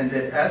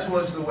intended, as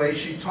was the way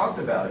she talked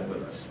about it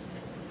with us.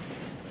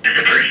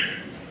 The person,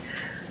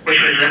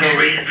 which was the whole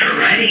reason for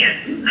writing it,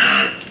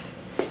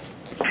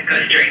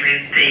 because during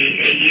the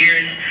 8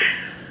 years,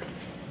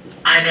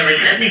 I never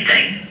said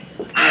anything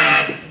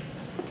about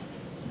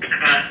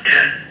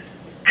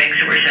things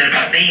that were said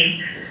about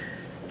me,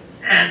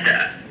 and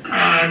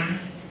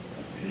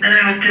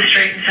I hope to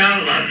straighten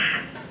out a lot of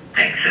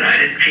things that I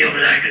didn't feel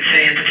that I could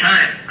say at the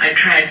time. I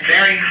tried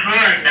very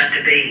hard not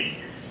to be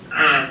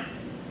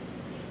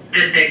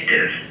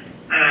vindictive,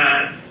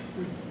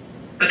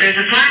 but there's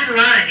a fine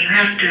line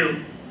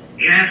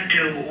you have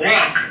to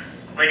walk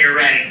when you're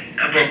writing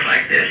a book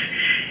like this.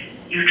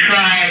 You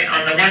try,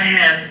 on the one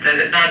hand, that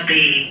it not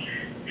be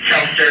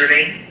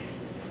self-serving,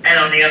 and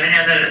on the other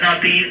hand, that it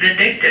not be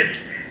vindictive.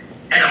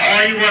 And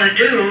all you want to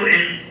do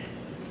is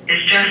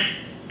just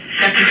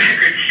set the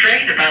record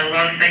straight about a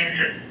lot of things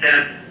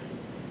that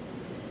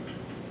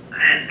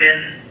had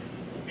been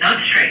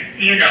not straight.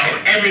 You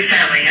know, every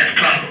family has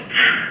problems.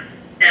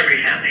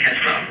 Every family has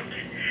problems.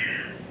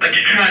 But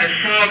to try to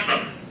solve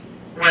them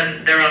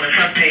when they're on the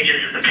front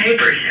pages of the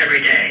papers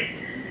every day,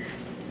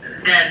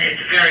 then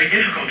it's very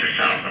difficult to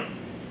solve them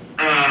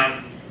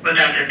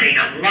without there being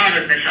a lot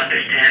of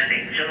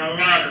misunderstandings and a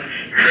lot of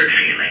hurt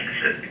feelings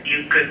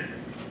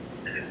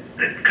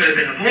that could have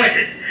been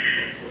avoided.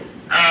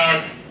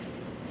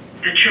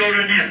 The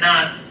children have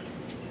not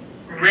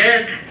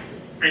read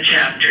the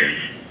chapters,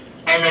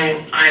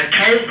 although I have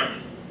told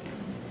them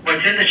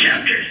what's in the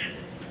chapters.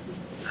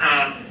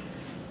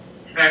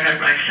 In fact,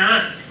 my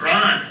son,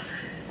 Ron,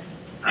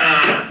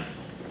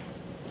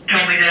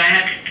 told me that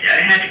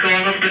I had to go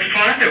a little bit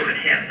farther with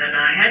him than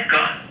I had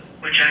gone,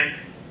 which I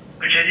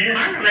did.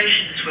 Our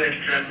relations with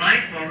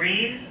Mike,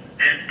 Maureen,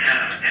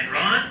 and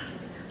Ron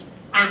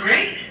are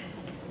great.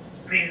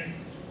 I mean,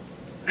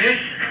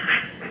 there's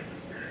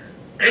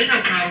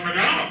no problem at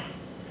all.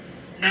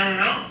 None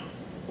at all.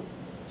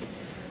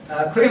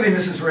 Clearly,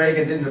 Mrs.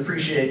 Reagan didn't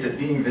appreciate that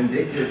being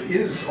vindictive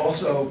is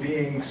also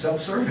being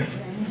self-serving.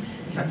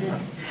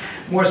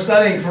 More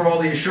stunning for all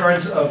the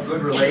assurance of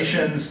good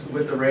relations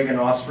with the Reagan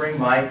offspring,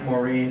 Mike,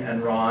 Maureen,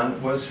 and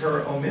Ron, was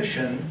her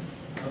omission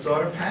of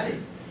daughter Patty,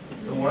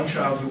 the one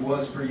child who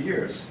was for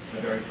years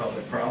a very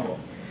public problem.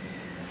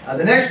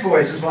 The next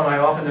voice is one I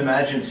often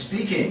imagine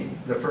speaking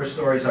the first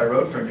stories I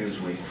wrote for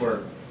Newsweek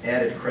for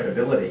added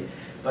credibility.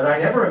 But I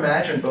never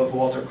imagined both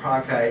Walter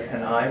Cronkite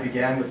and I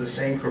began with the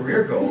same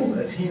career goal,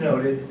 as he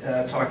noted,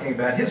 talking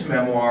about his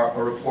memoir,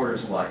 A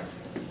Reporter's Life.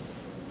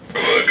 A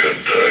good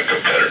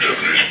competitive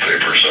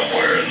newspaper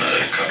somewhere in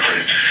the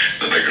country.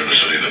 The bigger the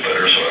city, the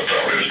better, so I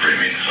probably was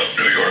dreaming of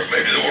New York,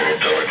 maybe the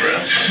World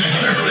Telegram. In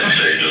the early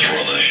stages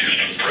were on the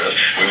Houston Press.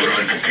 We would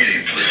have been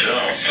competing for the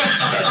job.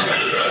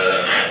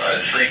 I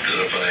think that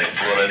if I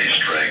brought any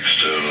strengths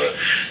to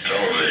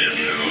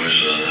television news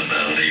and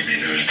an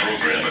evening news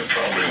program, it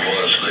probably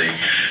was the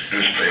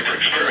newspaper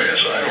experience.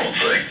 I don't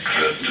think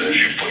that as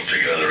you put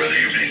together an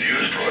evening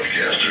news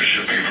broadcast, there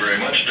should be very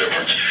much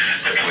difference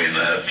between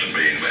that and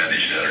being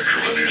managing editor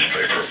of a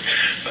newspaper.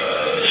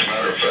 As a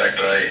matter of fact,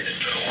 I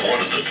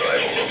wanted the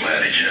title of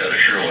managing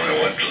editor when I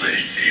went to the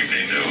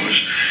evening news,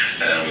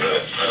 and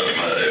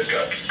it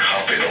got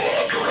copied a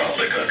lot around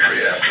the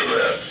country after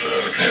that in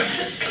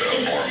a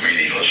more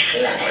meaningless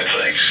form, I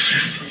think.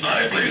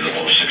 I believe the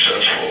most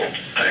successful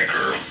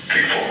anchor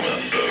people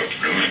and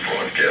news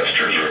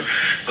broadcasters are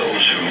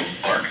those who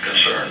aren't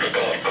concerned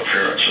about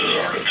appearances,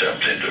 aren't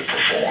attempting to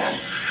perform,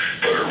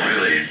 but are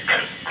really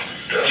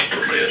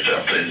desperately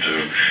attempting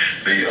to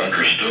be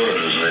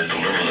understood as they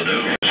deliver the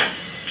news.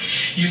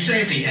 You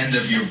say at the end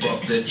of your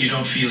book that you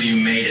don't feel you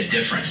made a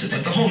difference,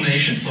 that the whole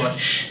nation thought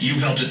you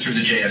helped it through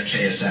the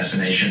JFK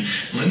assassination.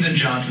 Lyndon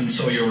Johnson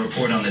saw your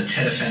report on the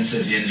Tet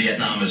Offensive in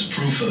Vietnam as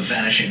proof of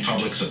vanishing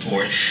public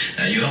support.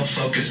 You helped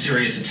focus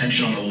serious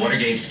attention on the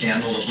Watergate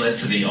scandal that led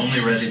to the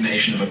only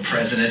resignation of a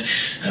president.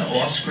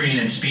 Off-screen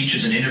in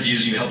speeches and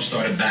interviews, you helped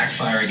start a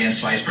backfire against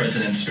Vice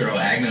President Spiro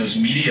Agnow's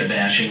media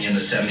bashing in the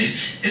 70s.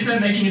 Isn't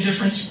that making a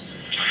difference?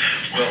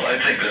 Well, I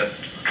think that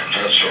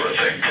sort of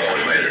thing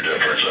probably made a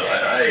difference.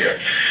 I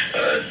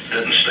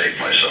didn't state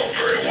myself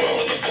very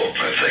well in the book.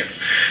 I think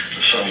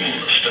some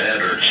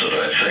standards that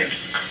I think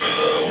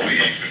we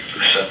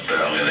set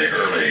down in the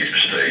early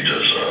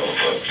stages of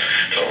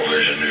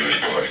television news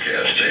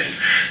broadcasting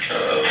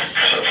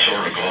have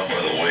sort of gone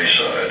by the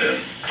wayside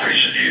in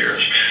recent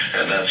years.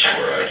 And that's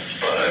where I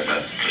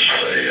meant to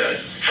say I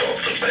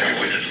felt that maybe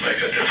we didn't make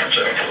a difference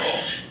after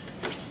all.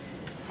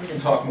 We can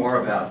talk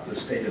more about the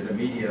state of the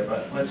media,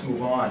 but let's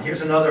move on.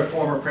 Here's another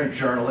former print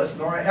journalist,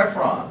 Nora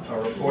Ephron, a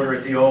reporter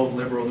at the old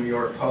liberal New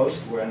York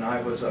Post, when I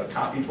was a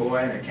copy boy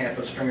and a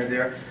campus stringer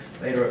there,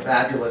 later a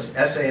fabulous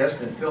essayist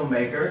and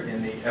filmmaker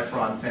in the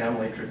Ephron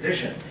family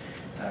tradition.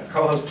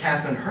 Co-host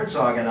Catherine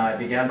Herzog and I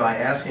began by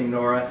asking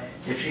Nora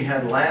if she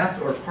had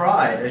laughed or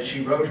cried as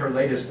she wrote her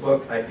latest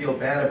book, I Feel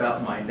Bad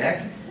About My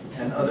Neck,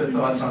 and Other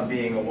Thoughts on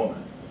Being a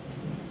Woman.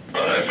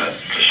 But I meant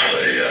to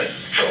say I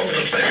felt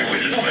that maybe we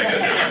didn't make a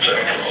difference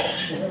after all.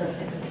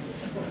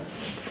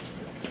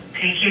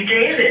 Thank you,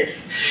 David.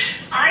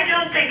 I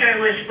don't think I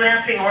was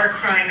laughing or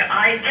crying.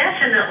 I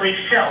definitely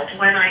felt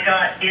when I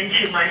got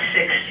into my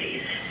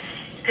 60s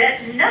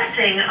that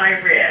nothing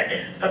I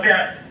read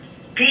about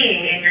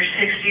being in your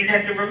 60s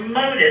had the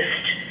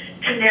remotest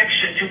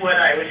connection to what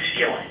I was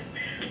feeling.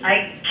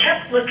 I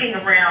kept looking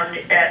around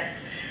at,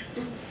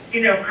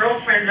 you know,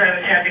 girlfriends. I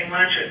was having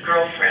lunch with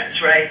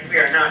girlfriends, right? We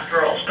are not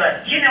girls,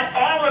 but, you know,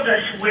 all of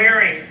us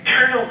wearing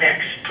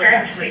turtlenecks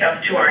practically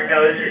up to our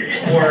noses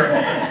or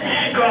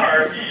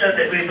scarves so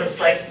that we looked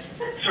like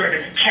sort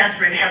of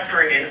Katharine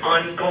Hepburn in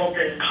On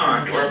Golden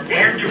Pond, or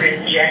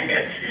mandarin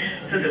jackets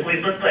so that we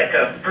looked like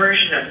a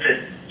version of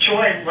the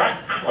Joy Luck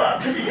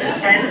Club.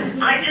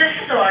 And I just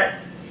thought,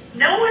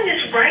 no one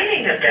is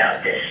writing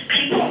about this.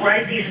 People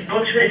write these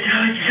books and say,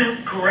 oh, it's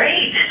so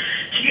great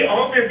to be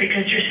older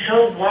because you're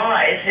so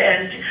wise.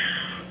 And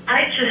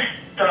I just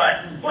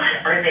thought,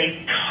 what are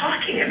they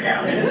talking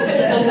about?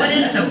 Well, what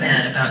is so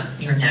bad about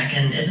your neck?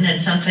 And isn't it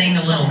something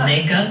a little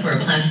makeup or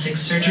plastic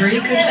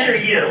surgery could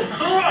fix? Who are you?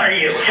 Who are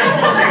you?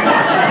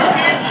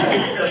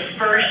 It's the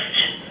first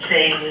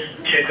thing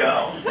to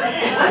go.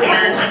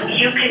 And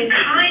you can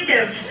kind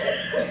of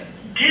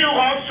do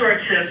all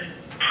sorts of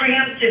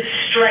preemptive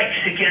strikes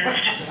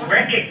against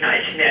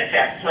recognizing that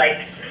fact,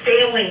 like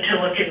failing to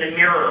look in the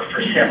mirror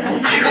for several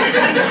years.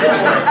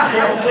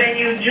 Or when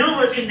you do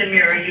look in the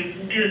mirror, you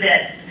do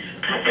that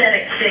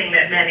pathetic thing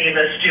that many of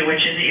us do,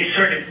 which is that you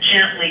sort of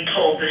gently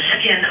pull the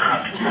skin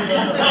up,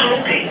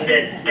 hoping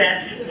that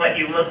that's what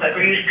you look like,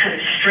 or you kind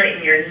of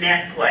straighten your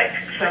neck like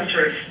some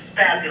sort of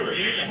fabulous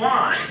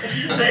swan.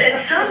 But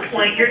at some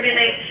point, you're going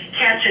to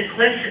catch a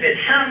glimpse of it.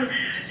 Some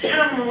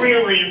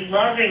really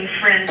loving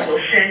friend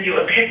will send you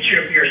a picture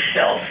of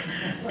yourself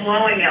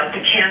blowing out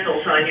the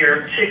candles on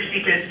your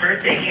 65th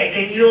birthday cake,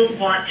 and you'll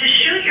want to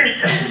shoot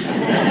yourself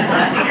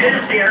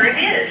because there it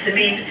is. I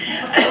mean,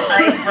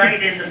 I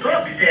write in the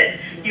book that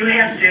you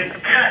have to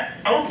cut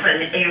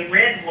open a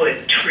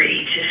redwood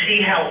tree to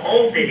see how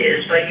old it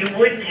is, but you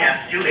wouldn't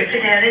have to if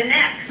it had a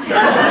neck.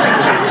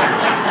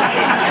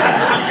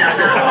 Now,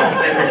 not all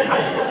women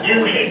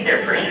do hate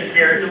their purses.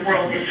 The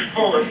world is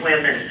full of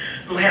women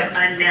who have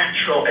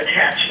unnatural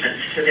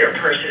attachments to their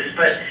purses,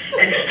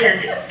 and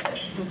spend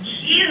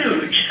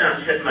huge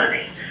sums of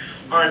money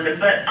on them.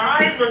 But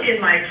I look in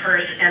my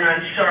purse, and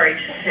I'm sorry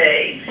to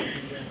say,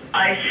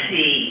 I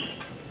see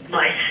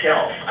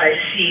myself. I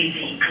see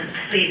the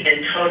complete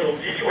and total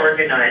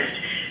disorganized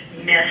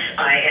mess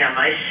I am.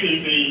 I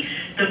see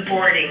the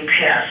boarding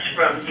pass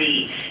from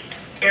the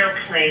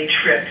airplane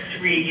trip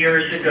 3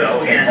 years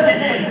ago,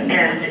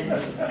 and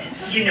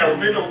you know,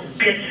 little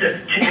bits of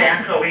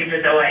tobacco,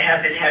 even though I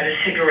haven't had a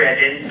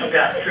cigarette in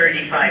about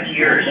 35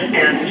 years,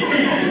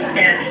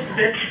 and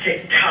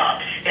lipstick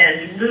tops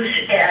and loose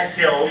ad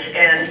bills,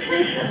 and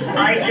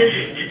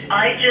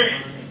I just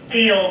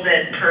feel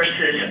that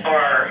purses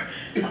are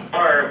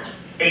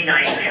a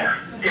nightmare.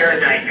 They're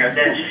a nightmare.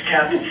 That just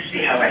happens to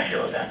be how I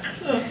feel about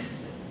them.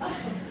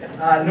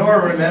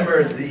 Nora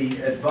remembered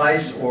the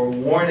advice or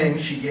warning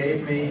she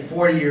gave me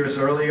 40 years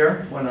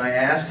earlier when I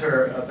asked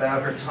her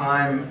about her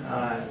time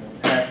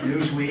at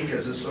Newsweek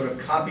as a sort of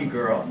copy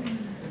girl.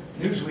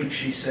 Newsweek,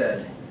 she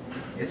said,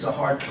 it's a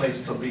hard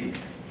place to leave.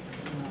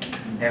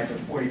 After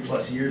 40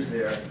 plus years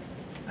there,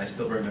 I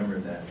still remember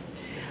that.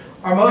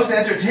 Our most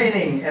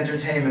entertaining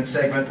entertainment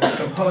segment was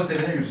composed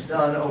of interviews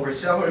done over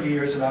several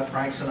years about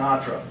Frank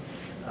Sinatra,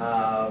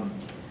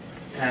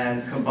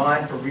 and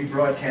combined for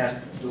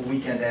rebroadcast the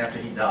weekend after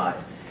he died.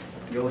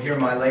 You'll hear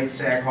my late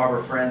Sag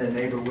Harbor friend and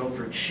neighbor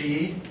Wilfred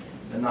Sheed,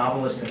 the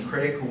novelist and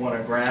critic who won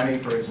a Grammy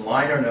for his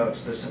liner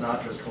notes to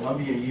Sinatra's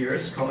Columbia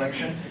Years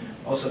collection,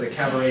 also the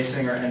cabaret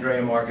singer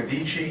Andrea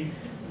Marcovici,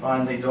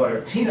 finally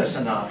daughter Tina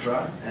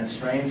Sinatra, and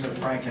strains of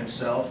Frank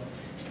himself,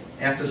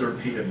 after the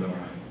repeat of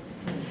Nora.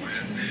 When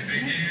they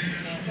begin,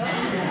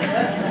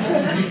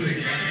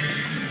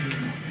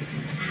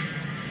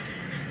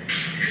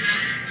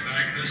 it's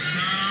like the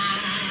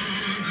sound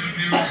of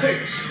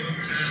music so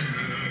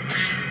tender.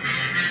 It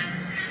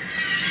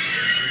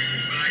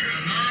brings back a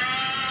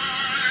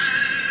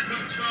night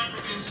of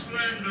tropical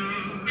splendor.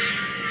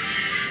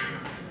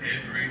 It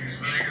brings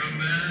back a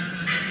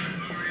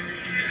memory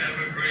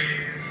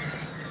evergreen.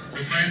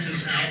 For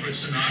Francis Albert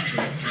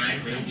Sinatra, Frank,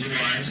 Old Blue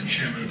Eyes, and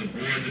chairman of the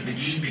board, the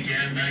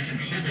began back in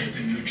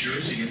Hoboken, New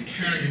Jersey, and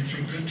carried him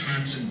through good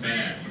times and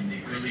bad, from the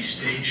early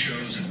stage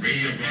shows and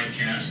radio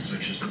broadcasts,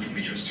 such as the one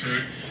we just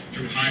heard,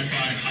 through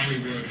hi-fi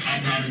Hollywood,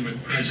 hobnobbing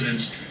with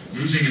presidents,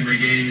 losing and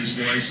regaining his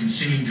voice, and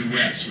singing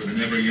duets with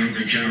an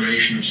ever-younger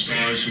generation of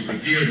stars who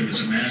revered him as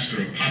a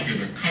master of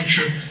popular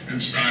culture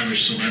and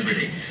stylish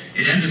celebrity.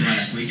 It ended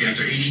last week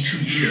after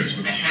 82 years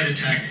with a heart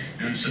attack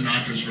and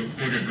Sinatra's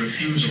reported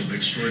refusal of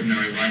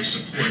extraordinary life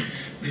support,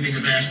 leaving a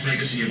vast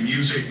legacy of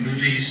music,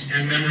 movies,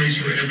 and memories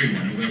for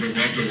everyone who ever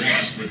loved or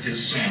lost with his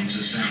songs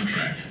as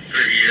soundtrack.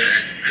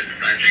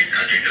 I think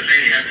the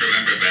thing you have to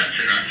remember about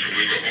Sinatra,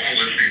 we were all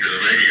listening to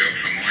the radio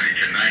from morning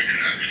to night in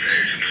those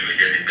days, and we were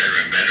getting better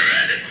and better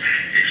at it,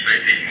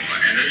 expecting more.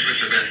 And this was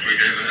the best we'd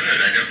ever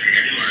heard. I don't think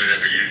anyone had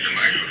ever used a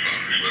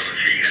microphone as well as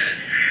he had.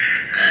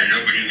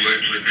 Nobody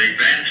worked with big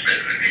bands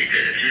better than he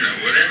did. You know,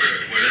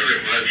 whatever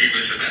it was, he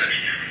was the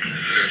best.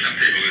 There are some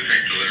people who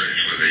think the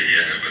lyrics were the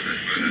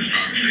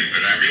strong suit,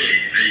 but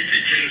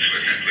the tunes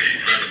were simply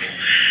incredible.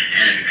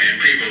 And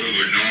people who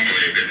would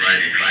normally have been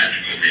writing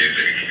classical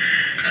music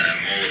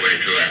all the way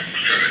to our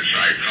current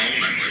side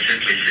Coleman were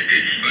simply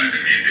seduced by the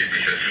music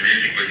because the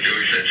music was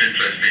doing such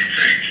interesting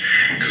things.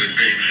 It was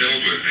being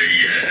filled with the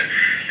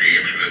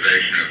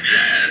improvisation of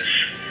jazz.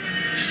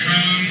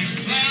 Come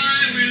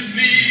fly with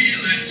me,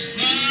 let's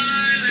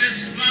fly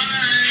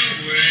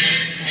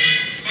away.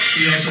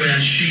 He also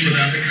asked Sheed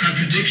about the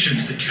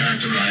contradictions that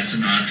characterize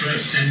Sinatra, a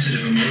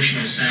sensitive,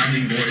 emotional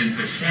sounding board in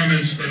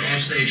performance, but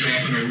offstage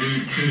often a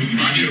rude, crude,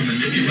 macho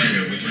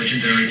manipulator with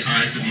legendary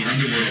ties to the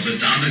underworld that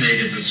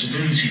dominated the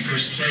saloons he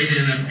first played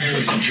in and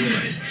always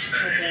enjoyed.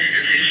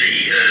 If you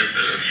see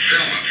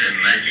film of him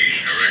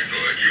making a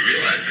record, you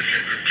realize this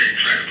is an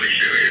incredibly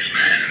serious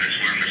man, and in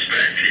one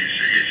respect,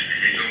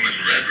 he's almost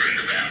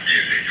reverent about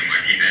music, and when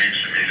he names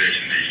the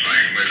musicians he's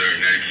playing, whether he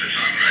names the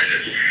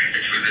songwriters,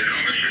 it's with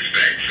enormous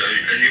respect. So,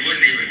 and you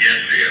wouldn't even guess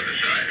the other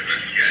side of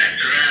it.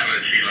 After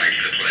hours, he likes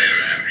to play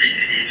around.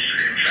 He's,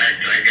 in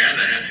fact, I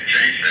gather, hasn't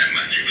changed that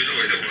much. He was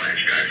always a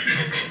wise guy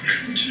from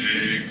Hoboken.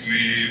 Take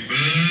me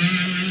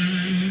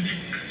back,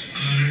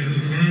 I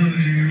love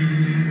you.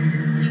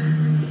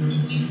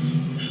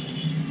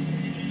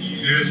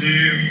 Get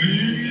near me.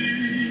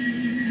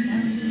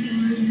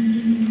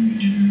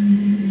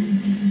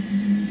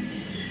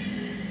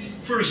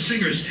 For a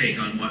singer's take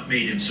on what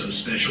made him so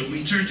special,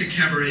 we turn to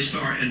cabaret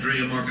star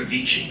Andrea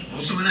Marcovici,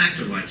 also an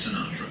actor like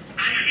Sinatra.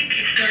 I think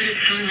it started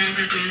so long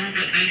ago.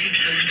 What made him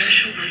so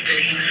special was that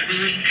he was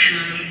willing to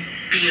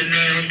be a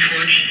male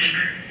torch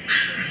singer.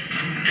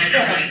 That's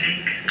what I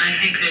think. I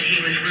think that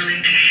he was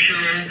willing to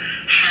show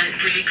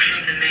heartbreak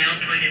from the male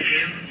point of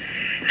view.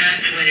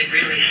 That's when it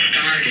really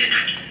started.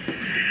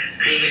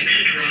 The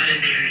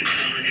extraordinary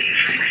quality of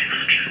Frank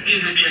Sinatra. He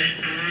would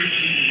just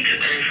bleed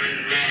over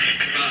lost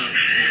love,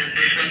 and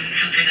this wasn't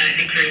something I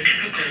think very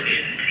typical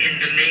in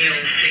the male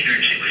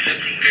singers. It was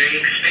something very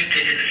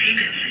expected in the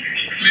female singers.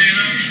 Been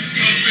a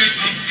puppet,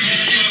 a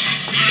pauper, a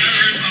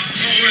pirate, a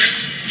poet,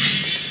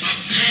 a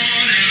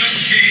pawn and a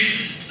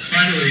king.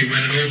 Finally,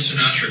 when an old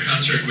Sinatra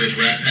concert with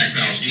Rat Pack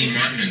pals Dean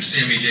Martin and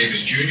Sammy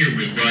Davis Jr.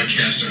 was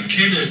broadcast on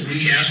cable,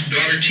 we asked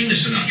daughter Tina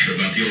Sinatra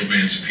about the old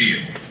man's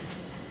appeal.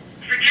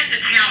 Forget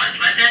the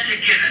talent. That's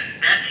a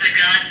given. That's a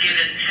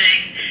God-given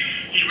thing.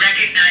 He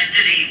recognized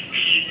it.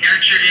 He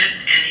nurtured it,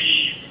 and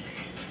he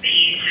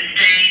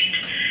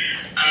sustained.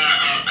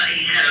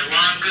 He's had a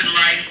long, good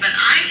life. But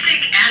I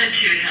think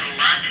attitude had a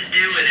lot to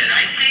do with it.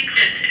 I think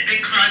that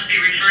Bing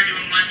Crosby referred to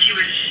him once.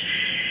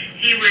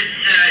 He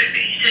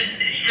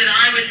said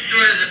I was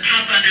sort of the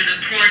pup under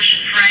the porch,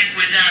 and Frank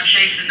was out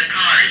chasing the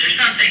cars, or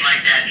something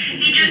like that.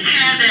 He just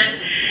had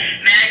that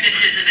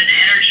magnetism and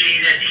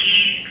energy that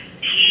he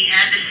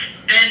had to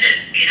spend it,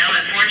 you know,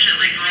 and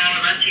fortunately for all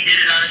of us, he did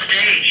it on a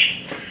stage.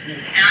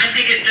 And I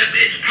think it's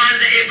part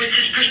of it was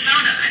his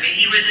persona. I mean,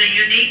 he was a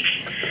unique,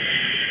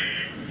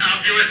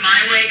 I'll do it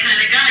my way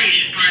kind of guy. You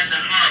should pardon the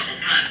horrible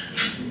pun.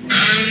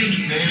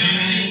 And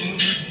more,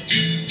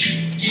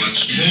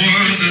 what's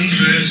more than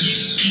this?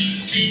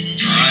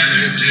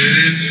 I did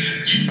it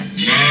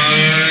my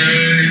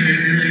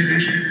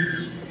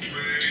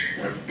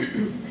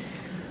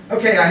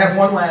Okay, I have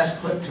one last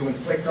clip to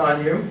inflict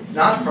on you,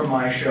 not from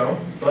my show,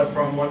 but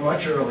from one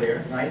much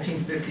earlier,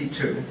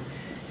 1952.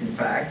 In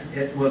fact,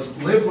 it was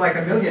Live Like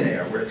a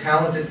Millionaire, where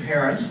talented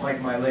parents like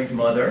my late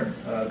mother,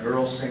 a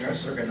girl singer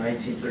circa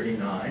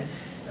 1939,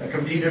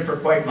 competed for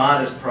quite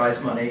modest prize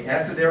money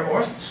after their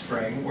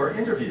offspring were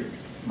interviewed.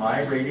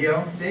 My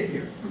radio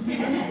debut.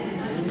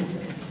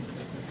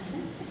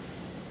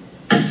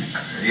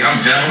 A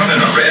young gentleman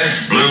in a red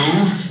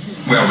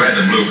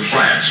and blue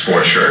plaid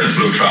sports shirt and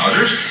blue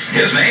trousers.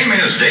 His name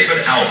is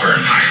David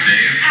Alpern. Hi,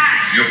 Dave.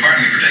 Hi. You'll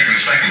pardon me for taking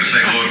a second to say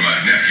hello to my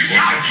nephew,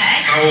 won't you?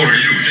 Okay. How old are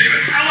you,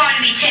 David? I'm going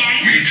to be 10.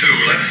 Me too.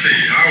 Let's see.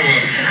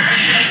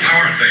 How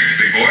are things,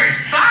 big boy?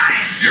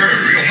 Fine. You're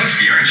a real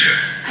husky, aren't you?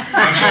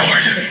 How tall are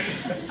you?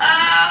 4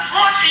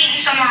 feet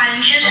and some odd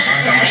inches.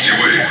 How much do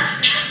you weigh?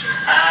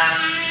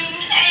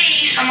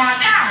 80 some odd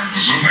pounds.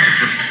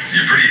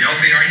 You're pretty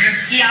healthy, are you?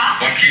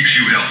 Yeah. What keeps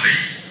you healthy?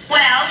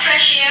 Well,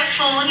 fresh air,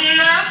 food,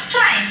 and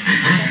playing.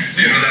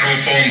 Do you know that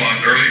old poem about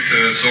early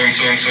to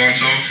so-and-so and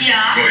so-and-so?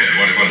 Yeah. Go ahead.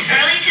 What is it?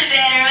 Early to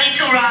bed, early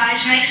to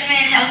rise, makes a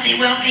man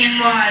healthy, wealthy, and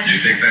wise. Do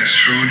you think that's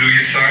true, do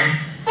you, son?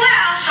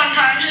 Well,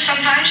 sometimes and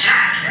sometimes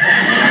not.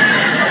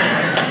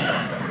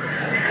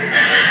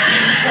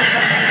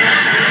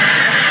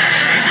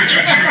 Which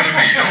would you rather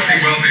be,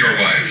 healthy, wealthy,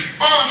 or wise?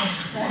 All of them.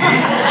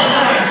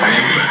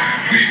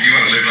 You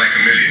want to live like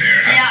a millionaire,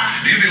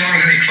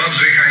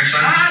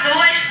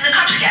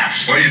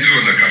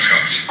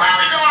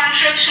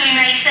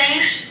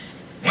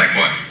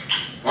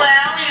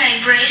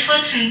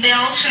 bracelets and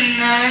belts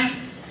and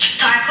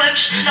tie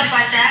clips, stuff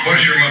like that. What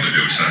does your mother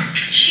do, son?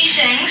 She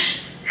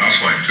sings.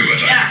 Housewife, too,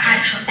 as I Yeah,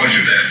 housewife. What does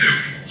your dad do?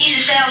 He's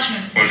a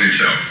salesman. What does he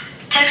sell?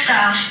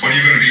 Textiles. What are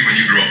you going to be when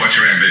you grow up? What's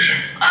your ambition?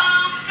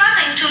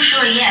 Nothing too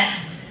sure yet.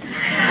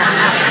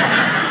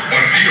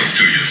 What appeals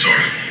to you, sort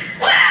of?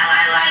 Well,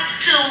 I'd like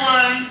to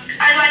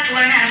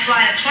learn how to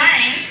fly a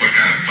plane. What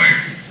kind of plane?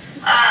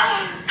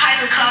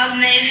 Piper Cub,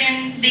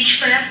 Mavian,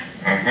 Beechcraft.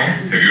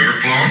 Have you ever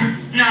flown?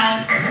 No.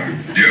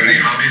 Do you have any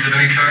hobbies of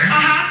any kind?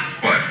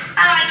 What?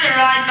 I like to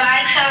ride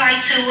bikes. I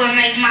like to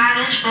make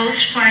models,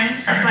 boats, planes,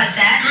 stuff like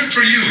that. Good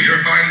for you.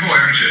 You're a fine boy,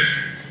 aren't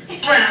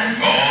you?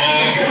 Well.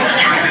 Oh,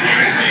 trying to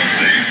train me,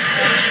 see?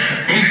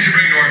 Whom did you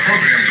bring to our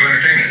program to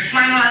entertain us?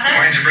 My mother.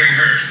 Why did you bring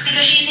her?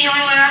 Because she's the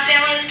only one in our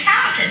family that's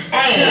talented.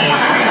 Well,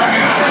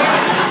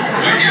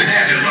 your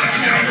dad has lots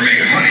of talent for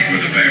making money for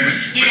the family.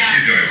 Yeah.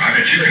 But I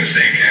bet you can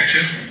sing, can't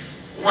you?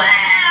 Well.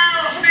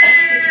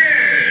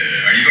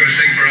 Are you going to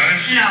sing for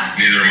us? No.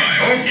 Neither am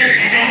I.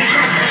 Okay.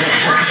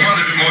 Where does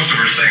Mother do most of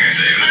her singing,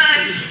 David?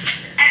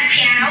 At the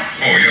piano.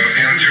 Oh, you have a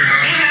piano at your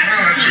house?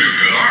 Oh, that's real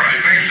good. All right,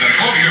 thanks.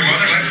 Come over here,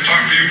 Mother. Let's talk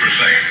to you for a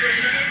second.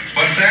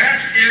 What's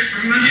that?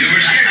 You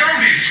were scared.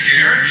 Don't be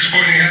scared.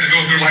 Supposing you had to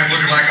go through life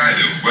looking like I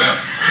do. Well.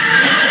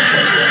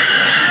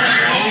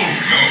 Oh,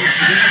 no.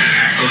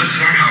 So this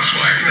is our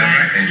housewife, is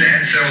that right? And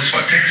Dad sells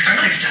what,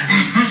 textiles?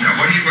 Textiles. Now,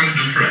 what are you going to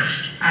do for us?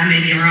 I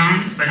may be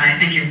wrong, but I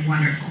think you're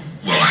wonderful.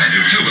 Well, I do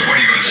too, but what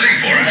are you going to sing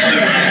for us? Is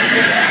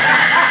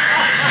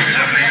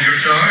that the name of your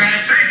song?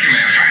 Thank you,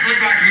 ma'am. Try to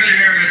look like a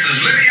millionaire,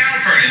 Mrs. David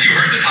Alpern, and you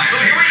heard the title.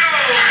 Here we go!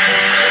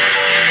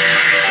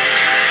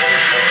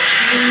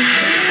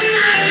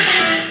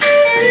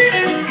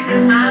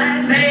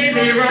 I may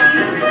be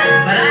wrong,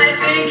 but I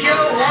think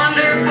you're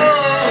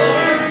wonderful.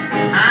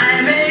 I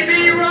may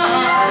be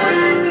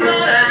wrong,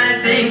 but I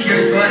think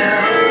you're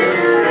swell.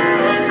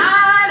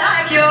 I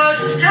like your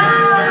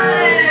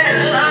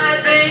style. I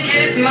think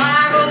it's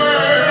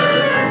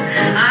marvelous.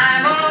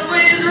 I'm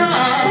always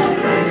wrong,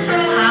 so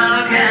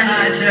how can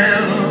I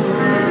tell?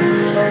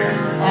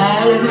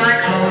 All of my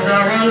clothes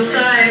are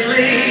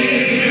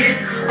unsightly.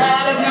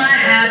 All of my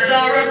hats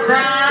are a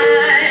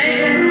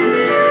crime.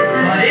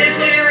 But if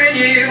dear in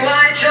you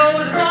I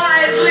chose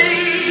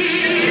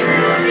wisely,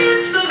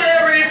 it's the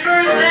very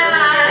first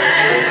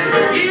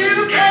time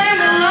you came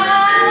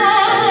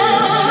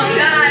along.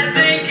 I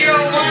think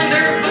you're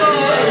wonderful.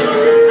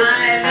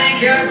 I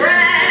think you're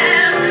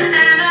grand,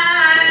 and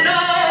I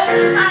know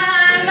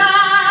I'm not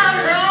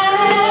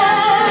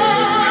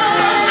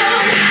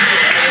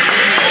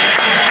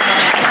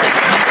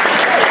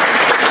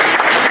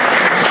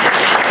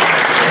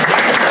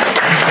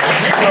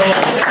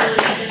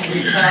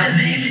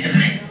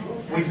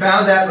We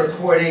found that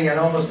recording and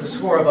almost a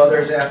score of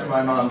others after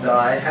my mom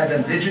died, had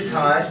them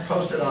digitized,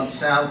 posted on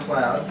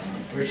SoundCloud,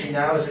 where she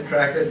now has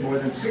attracted more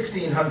than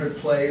 1,600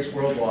 plays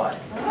worldwide.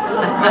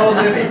 Go,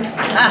 Libby. So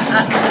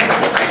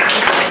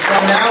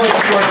now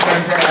it's your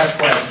turn to ask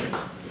questions.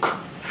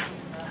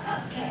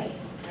 Okay.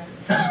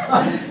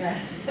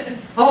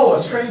 Oh,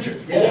 a stranger.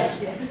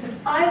 Yes.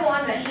 I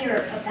want to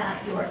hear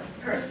about your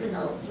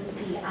personal with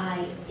the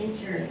eye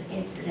intern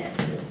incident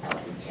with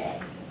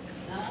LBJ.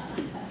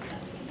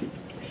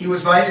 He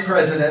was vice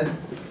president.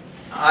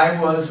 I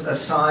was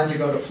assigned to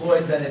go to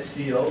Floyd Bennett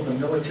Field, the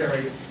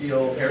military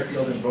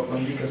airfield in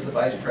Brooklyn, because the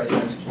vice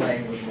president's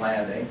plane was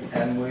landing.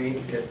 And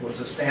it was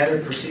a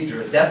standard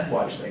procedure, a death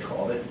watch they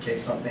called it, in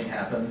case something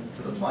happened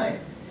to the plane.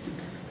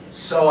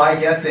 So I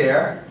get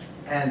there,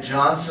 and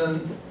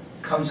Johnson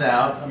comes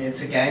out. I mean,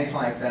 it's a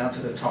gangplank down to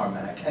the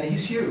tarmac, and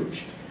he's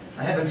huge.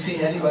 I haven't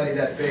seen anybody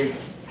that big.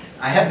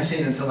 I hadn't seen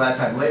him until that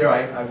time. Later,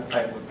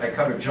 I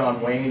covered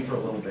John Wayne for a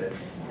little bit.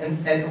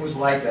 And it was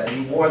like that.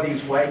 He wore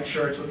these white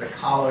shirts with the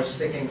collar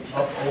sticking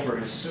up over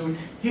his suit.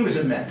 He was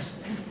immense.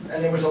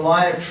 And there was a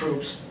line of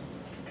troops,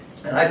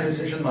 and I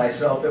positioned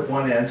myself at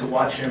one end to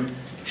watch him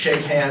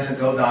shake hands and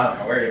go down,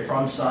 where are you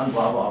from, son,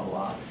 blah, blah,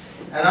 blah.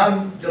 And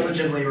I'm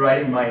diligently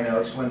writing my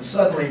notes when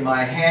suddenly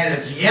my hand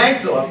is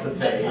yanked off the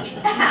page,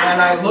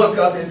 and I look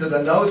up into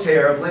the nose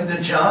hair of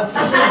Lyndon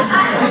Johnson,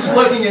 who's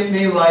looking at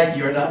me like,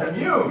 you're not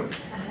immune.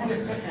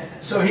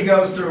 So he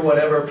goes through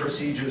whatever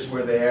procedures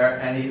were there,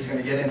 and he's going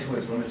to get into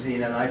his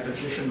limousine, and I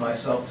position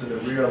myself to the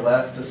rear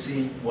left to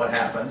see what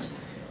happens.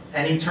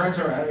 And he turns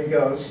around and he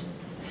goes,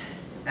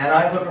 and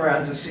I look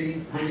around to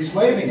see who he's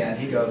waving at.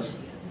 He goes,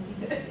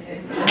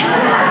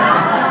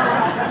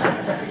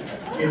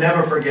 you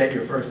never forget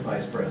your first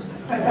vice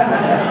president.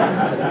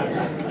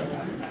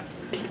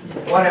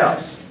 What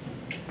else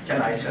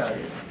can I tell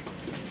you?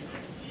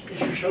 Is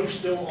your show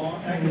still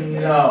on?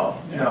 No,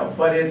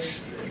 but it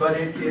is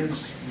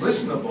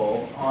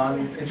listenable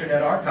on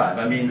Internet Archive.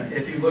 I mean,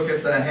 if you look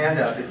at the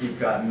handout that you've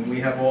gotten,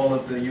 we have all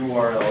of the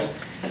URLs,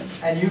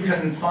 and you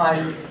can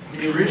find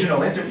the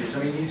original interviews. I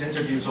mean, these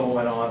interviews all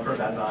went on for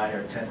about 9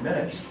 or 10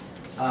 minutes.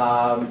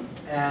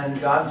 And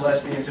God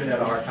bless the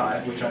Internet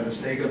Archive, which I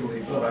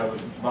mistakenly thought I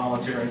was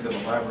volunteering to the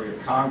Library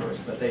of Congress,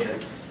 but they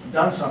had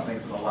done something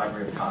for the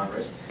Library of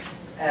Congress.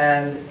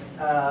 And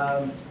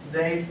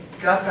they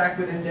got back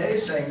within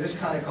days saying this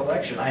kind of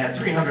collection. I had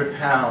 300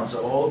 pounds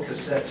of old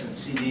cassettes and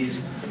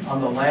CDs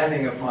on the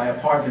landing of my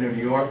apartment in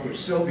New York, which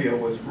Sylvia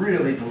was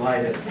really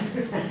delighted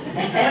to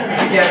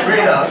get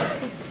rid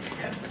of.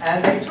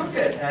 And they took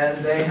it,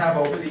 and they have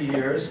over the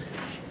years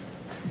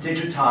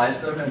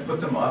digitized them and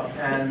put them up.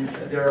 And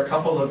there are a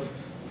couple of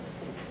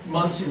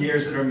months and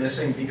years that are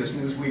missing because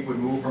Newsweek would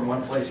move from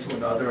one place to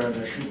another and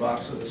the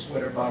shoebox or the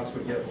sweater box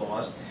would get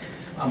lost.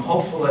 I'm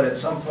hopeful that at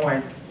some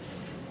point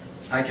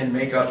I can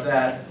make up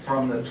that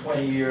from the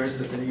 20 years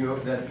that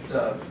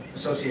the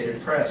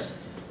Associated Press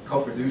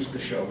co-produced the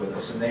show with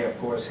us, and they of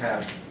course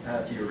have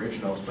the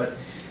originals. But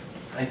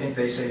I think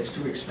they say it's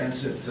too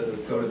expensive to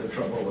go to the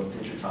trouble of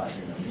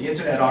digitizing them. The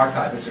Internet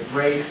Archive is a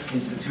great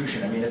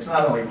institution. I mean, it's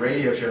not only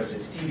radio shows,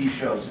 it's TV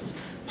shows, it's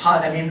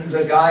I mean,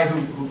 the guy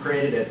who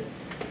created it,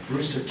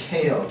 Brewster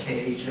Kahle,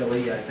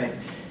 K-H-L-E, I think,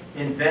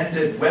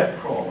 invented web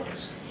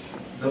crawlers.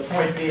 The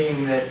point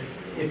being that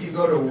if you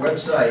go to a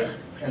website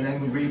and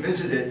then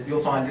revisit it,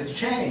 you'll find it's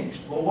changed.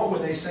 Well, what were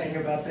they saying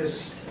about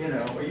this, you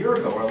know, a year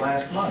ago or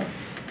last month?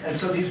 And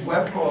so these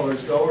web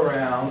crawlers go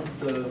around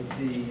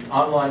the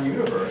online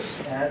universe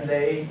and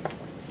they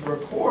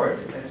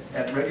record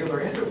at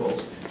regular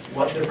intervals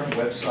what different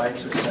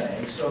websites are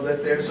saying so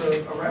that there's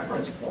a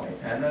reference point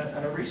and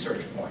a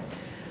research point.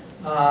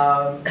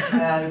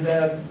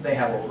 They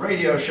have old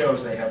radio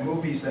shows, they have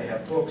movies, they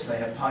have books, they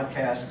have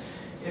podcasts.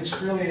 It's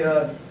really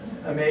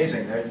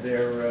amazing.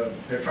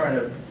 They're trying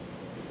to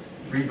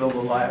rebuild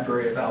the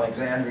Library of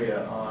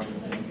Alexandria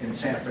in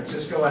San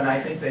Francisco, and I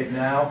think they've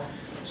now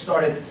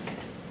started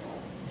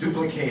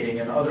duplicating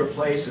in other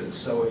places,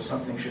 so if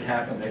something should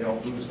happen, they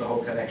don't lose the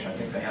whole connection. I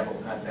think they have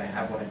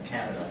one in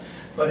Canada.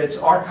 But it's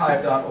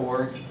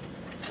archive.org.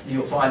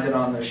 You'll find it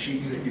on the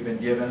sheets that you've been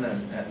given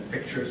and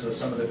pictures of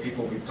some of the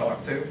people we've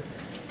talked to.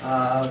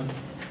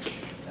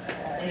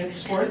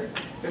 It's worth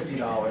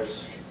 $50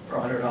 or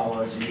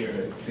 $100 a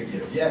year to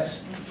give.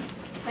 Yes?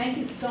 Thank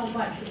you so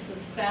much. This was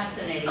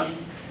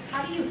fascinating.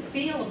 How do you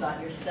feel about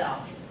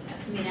yourself? I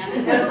mean,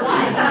 after this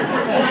life,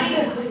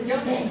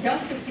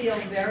 don't you feel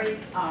very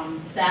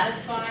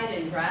satisfied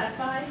and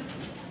gratified?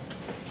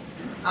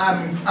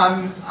 I'm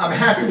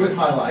happy with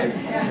my life.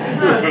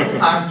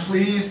 I'm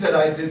pleased that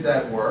I did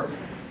that work.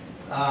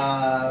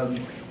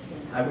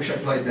 I wish I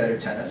played better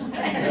tennis. I'm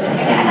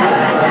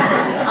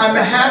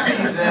happy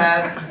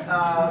that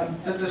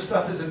this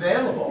stuff is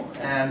available,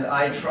 and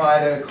I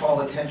try to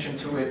call attention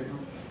to it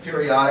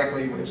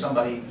periodically if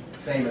somebody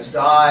famous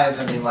dies.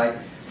 I mean, like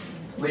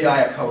Lee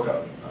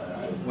Iacocca.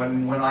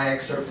 When I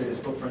excerpted his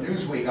book for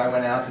Newsweek, I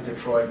went out to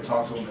Detroit and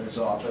talked to him in his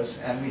office,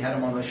 and we had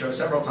him on the show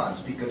several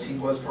times because he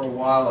was for a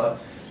while a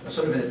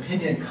sort of an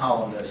opinion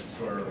columnist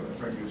for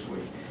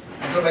Newsweek.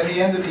 And so by the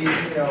end of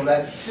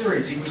that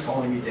series, he was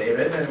calling me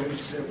David, and it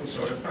was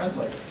sort of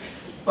friendly.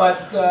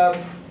 But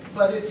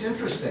it's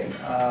interesting.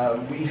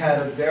 We had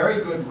a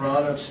very good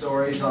run of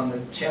stories on the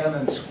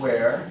Tiananmen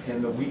Square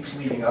in the weeks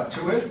leading up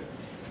to it,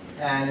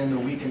 and in the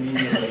week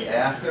immediately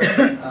after.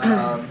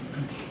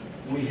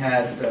 We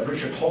had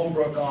Richard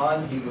Holbrooke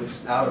on. He was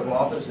out of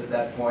office at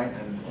that point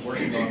and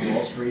working on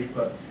Wall Street,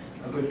 but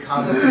a good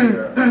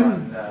commentator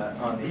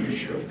on the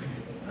issue.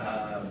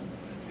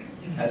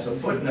 As a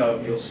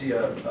footnote, you'll see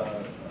a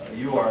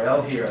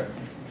URL here.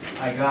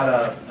 I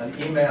got an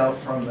email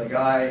from the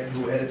guy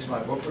who edits my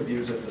book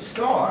reviews at The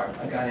Star,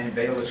 a guy named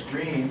Bayless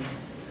Green,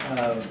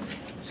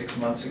 6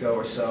 months ago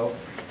or so,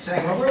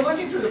 saying, well, we're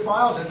looking through the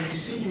files and we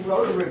see you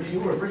wrote a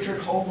review of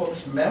Richard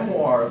Holbrooke's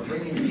memoir of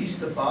bringing peace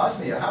to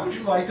Bosnia. How would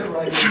you like to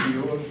write a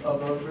review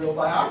of a real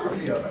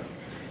biography of him?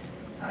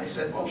 I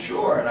said, well,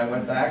 sure. And I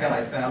went back and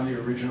I found the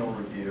original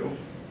review,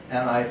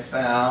 and I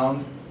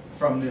found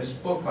from this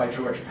book by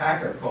George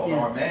Packer called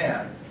Our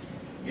Man,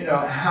 you know,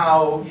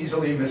 how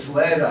easily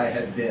misled I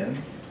had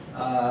been.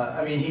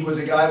 I mean, he was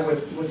a guy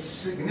with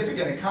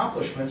significant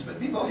accomplishments, but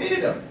people hated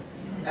him.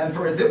 And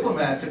for a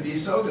diplomat to be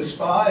so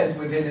despised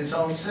within his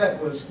own set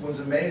was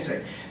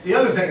amazing. The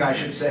other thing I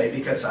should say,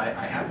 because I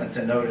happened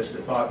to notice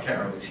that Bob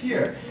Caro was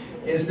here,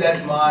 is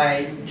that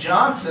my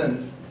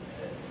Johnson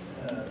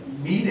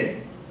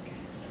meeting,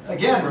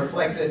 again,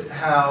 reflected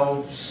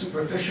how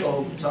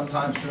superficial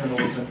sometimes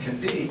journalism can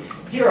be.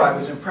 Here I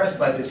was impressed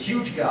by this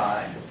huge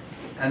guy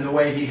and the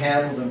way he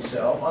handled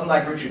himself,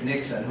 unlike Richard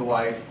Nixon, who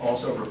I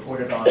also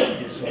reported on in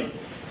his sort of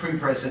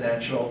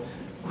pre-presidential,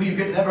 who you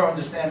could never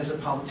understand as a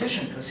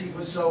politician because he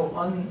was so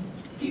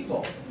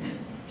unpeople.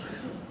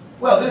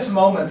 Well, this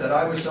moment that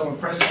I was so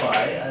impressed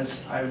by, as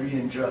I read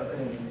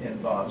in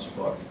Bob's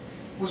book,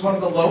 was one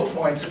of the low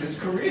points of his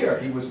career.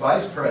 He was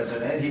vice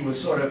president. He was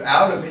sort of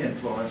out of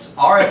influence.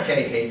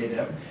 RFK hated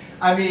him.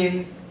 I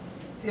mean,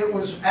 it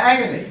was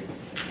agony,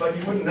 but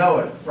you wouldn't know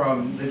it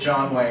from the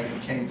John Wayne who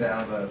came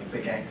down the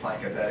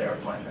gangplank of that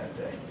airplane that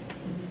day.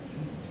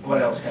 What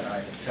else can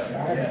I tell you?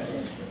 Yes.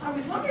 I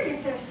was wondering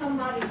if there's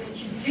somebody that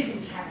you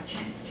didn't have a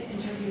chance to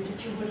interview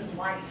that you would have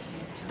liked to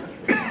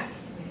interview.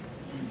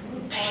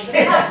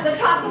 The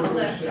top of the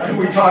list. Are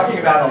we talking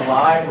about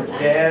alive or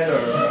dead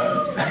or?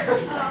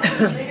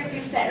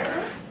 Interview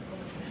Federer?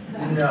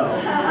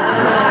 No.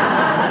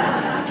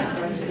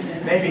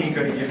 Maybe he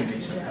could have given me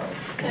some help.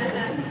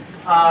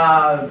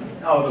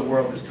 Oh, the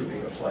world is too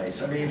big a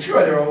place. I mean,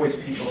 sure, there are always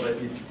people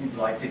that you'd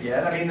like to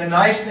get. I mean, the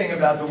nice thing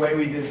about the way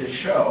we did this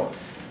show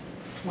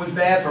was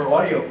bad for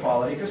audio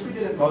quality because we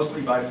did it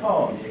mostly by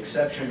phone, the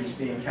exceptions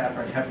being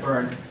Katharine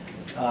Hepburn.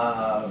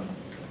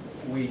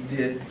 We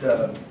did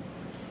a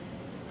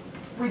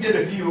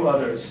few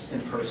others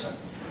in person.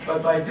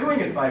 But by doing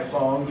it by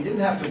phone, we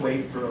didn't have to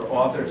wait for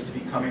authors to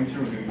be coming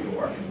through New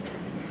York,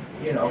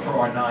 you know, for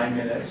our 9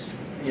 minutes,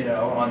 you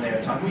know, on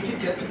their time. We could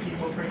get to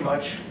people pretty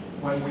much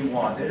when we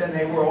wanted, and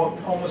they were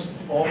almost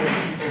always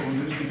people who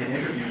knew we could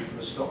interview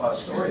for a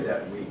story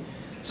that week.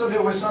 So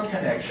there was some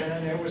connection,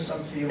 and there was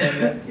some feeling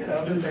that, you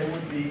know, that they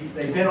would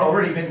be,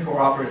 already been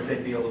cooperative,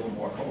 they'd be a little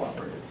more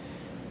cooperative.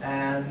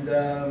 And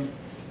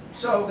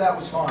so that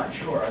was fine,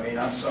 sure. I mean,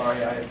 I'm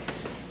sorry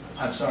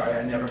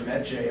I never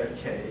met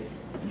JFK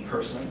in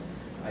person.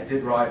 I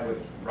did ride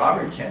with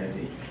Robert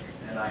Kennedy,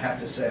 and I have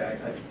to say,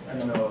 I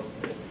don't know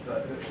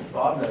if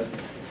Bob knows,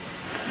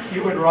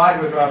 you would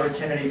ride with Robert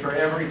Kennedy for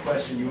every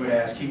question you would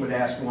ask, he would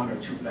ask one or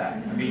two back.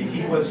 I mean,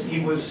 he was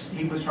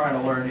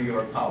trying to learn New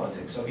York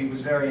politics, so he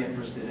was very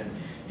interested in,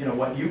 you know,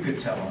 what you could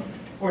tell him,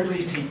 or at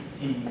least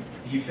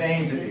he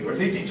feigned to be, or at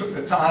least he took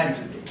the time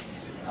to be.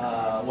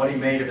 What he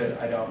made of it,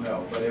 I don't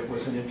know, but it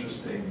was an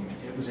interesting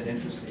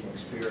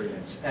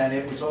experience. And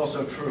it was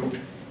also true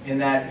in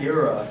that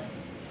era,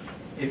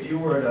 if you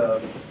were at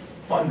a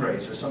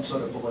fundraiser, some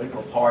sort of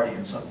political party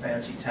in some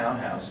fancy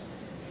townhouse,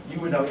 you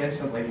would know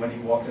instantly when he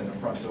walked in the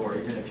front door,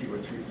 even if you were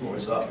 3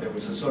 floors up. There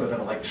was a sort of an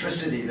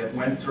electricity that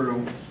went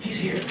through, he's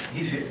here,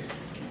 he's here.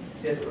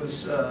 It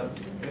was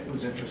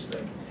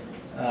interesting.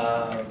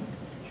 I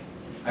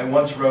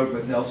once rode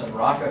with Nelson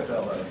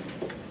Rockefeller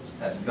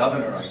as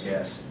governor, I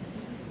guess,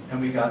 and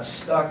we got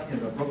stuck in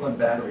the Brooklyn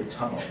Battery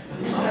Tunnel.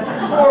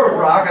 And poor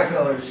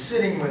Rockefeller was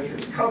sitting with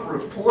his cub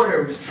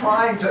reporter who was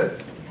trying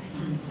to,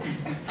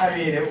 I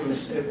mean, it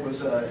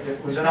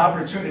was an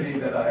opportunity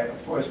that I,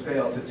 of course,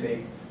 failed to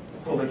take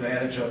full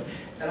advantage of,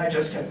 and I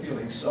just kept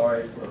feeling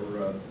sorry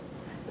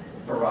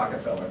for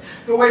Rockefeller.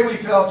 The way we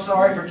felt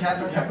sorry for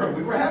Katharine Hepburn,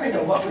 we were having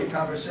a lovely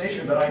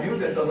conversation, but I knew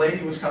that the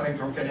lady was coming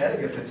from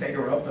Connecticut to take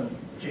her up and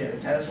she had a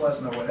tennis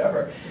lesson or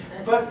whatever.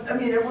 But, I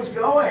mean, it was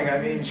going. I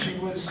mean, she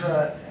was,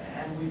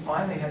 and we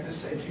finally had to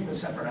say, gee,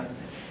 Miss Hepburn, I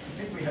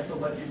think we have to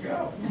let you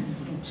go.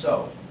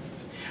 So,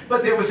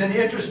 but there was an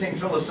interesting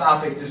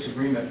philosophic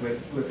disagreement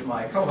with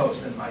my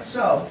co-host and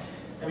myself.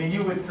 I mean,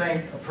 you would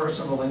think a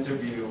personal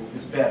interview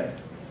is better.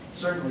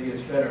 Certainly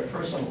it's better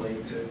personally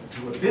to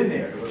have been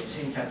there, to have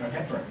seen Katharine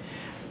Hepburn.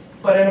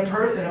 But in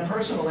a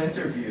personal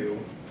interview,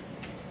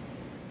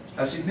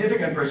 a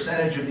significant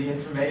percentage of the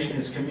information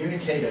is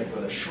communicated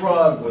with a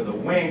shrug, with a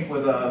wink,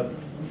 with a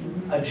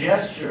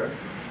gesture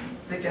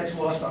that gets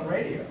lost on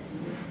radio.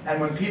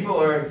 And when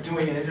people are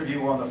doing an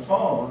interview on the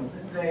phone,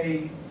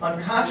 they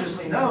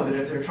unconsciously know that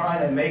if they're trying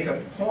to make a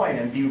point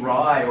and be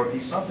wry or be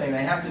something,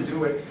 they have to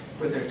do it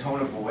with their tone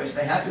of voice.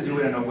 They have to do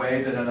it in a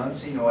way that an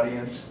unseen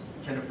audience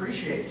can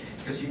appreciate,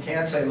 because you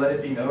can't say, let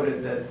it be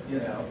noted that, you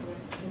know.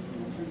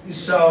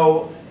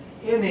 So,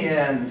 in the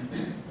end,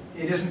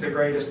 it isn't the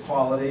greatest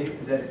quality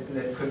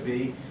that could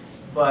be,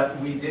 but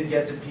we did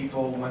get to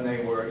people when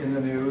they were in the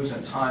news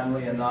and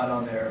timely and not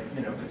on their,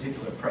 you know,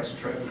 particular press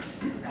trip.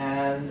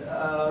 And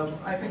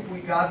I think we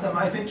got them.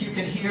 I think you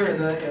can hear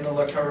in the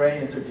Le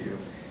Carré interview.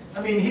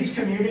 I mean, he's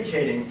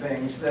communicating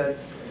things that,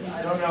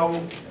 I don't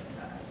know,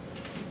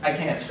 I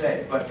can't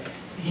say, but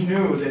he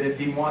knew that if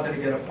he wanted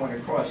to get a point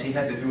across, he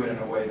had to do it in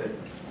a way that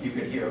you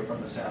could hear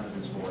from the sound of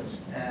his voice.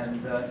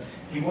 And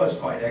he was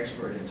quite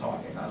expert in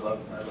talking. I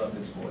loved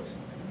his voice.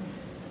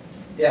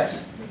 Yes?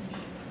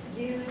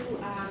 You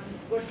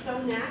were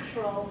so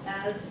natural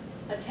as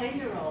a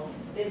 10-year-old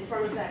in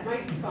front of that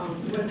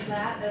microphone. Was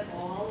that at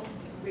all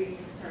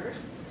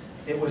rehearsed?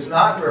 It was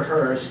not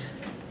rehearsed.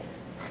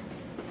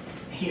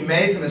 He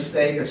made the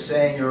mistake of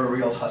saying you're a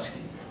real husky.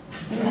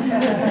 When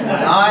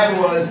I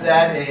was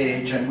that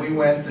age and we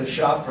went to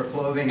shop for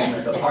clothing in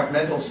a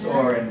departmental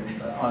store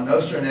on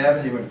Nostrand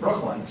Avenue in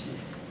Brooklyn,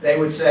 they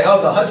would say,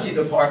 oh, the husky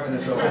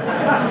department is over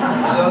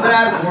there. So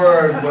that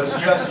word was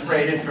just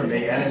rated for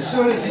me. And as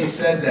soon as he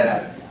said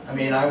that, I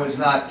mean, I was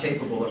not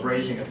capable of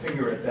raising a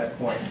finger at that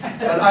point.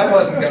 But I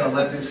wasn't going to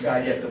let this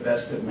guy get the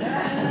best of me.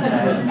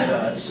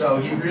 And so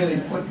he really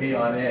put me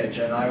on edge,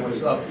 and I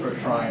was up for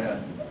trying to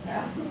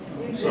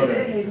sort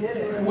of, he did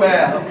it.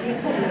 Well,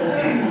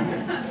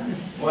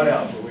 what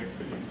else?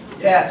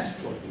 Yes?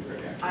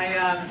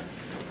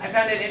 I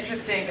found it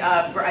interesting.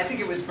 I think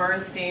it was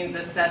Bernstein's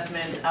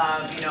assessment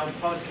of, you know,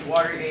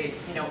 post-Watergate,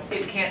 you know,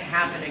 it can't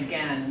happen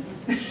again,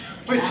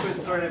 which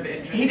was sort of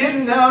interesting. He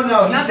didn't know,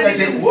 no. He says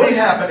it would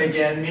happen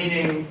again,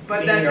 meaning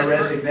a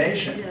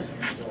resignation.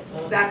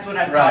 That's what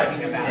I'm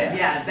talking about.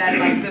 Yeah, that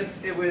like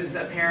it was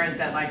apparent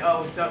that like,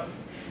 oh, so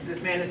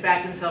this man has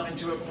backed himself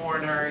into a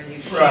corner,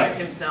 he shaved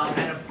himself,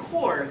 and of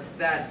course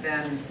that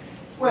then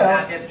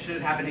it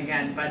should happen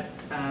again. But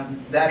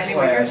that's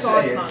anyway, why your I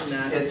thoughts say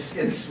on that?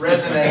 it's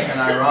resonant and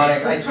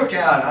ironic. I took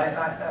out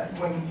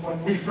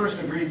when we first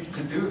agreed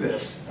to do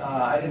this.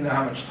 I didn't know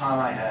how much time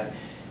I had,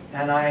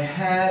 and I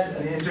had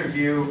an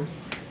interview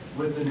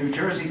with the New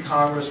Jersey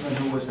congressman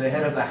who was the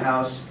head of the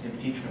House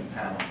impeachment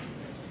panel.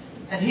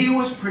 And he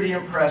was pretty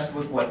impressed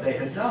with what they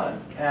had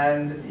done.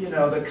 And, you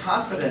know, the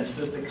confidence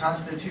that the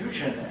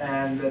Constitution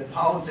and that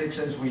politics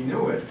as we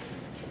knew it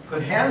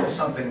could handle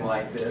something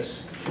like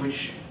this,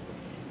 which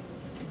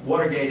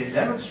Watergate had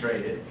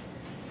demonstrated,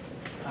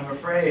 I'm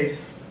afraid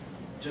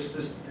just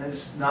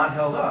has not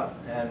held up.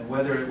 And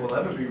whether it will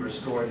ever be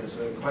restored is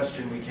a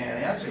question we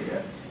can't answer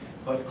yet.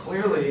 But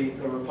clearly,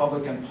 the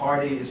Republican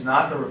Party is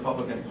not the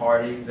Republican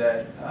Party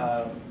that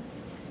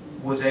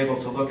was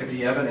able to look at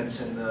the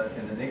evidence in the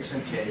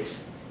Nixon case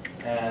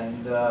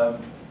and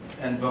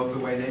vote the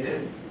way they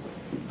did.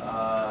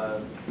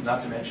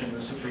 Not to mention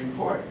the Supreme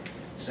Court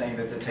saying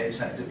that the tapes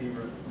had to be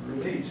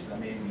released. I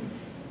mean,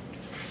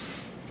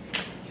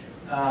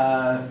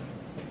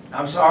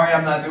 I'm sorry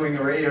I'm not doing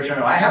a radio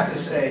show. I have to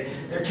say,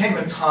 there came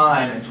a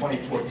time in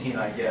 2014,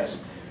 I guess,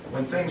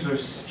 when things were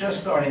just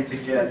starting to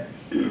get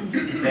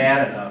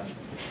bad enough,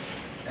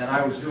 and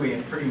I was doing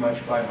it pretty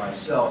much by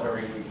myself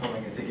every week,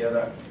 pulling it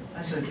together.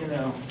 I said, you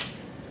know,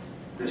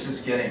 this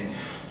is getting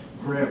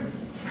grim.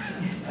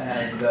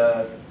 And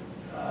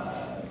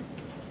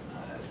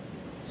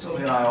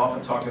Sylvia and I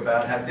often talk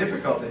about how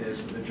difficult it is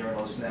for the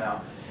journalists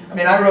now. I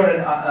mean, I wrote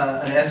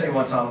an essay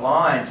once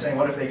online saying,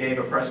 what if they gave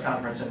a press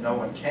conference and no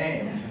one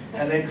came?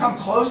 And they've come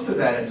close to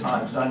that at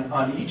times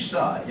on each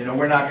side. You know,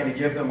 we're not going to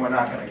give them, we're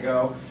not going to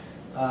go.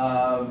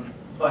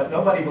 But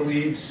nobody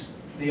believes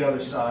the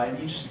other side.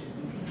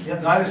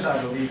 Neither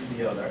side believes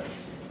the other.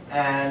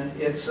 And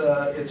it's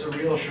a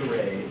real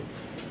charade.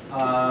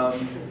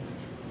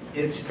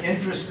 It's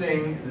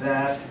interesting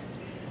that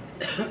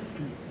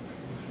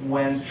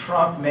when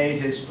Trump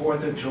made his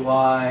 4th of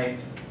July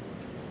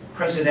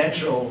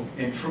presidential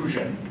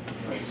intrusion,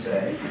 let's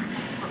say,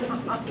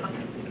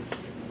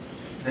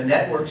 the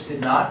networks did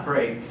not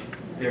break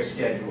their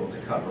schedule to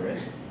cover it.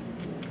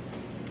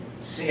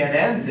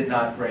 CNN did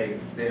not break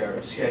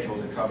their schedule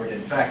to cover it.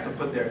 In fact, to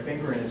put their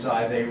finger in its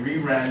eye, they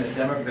reran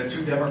the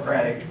two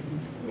Democratic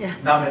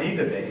nominee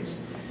debates.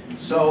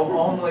 So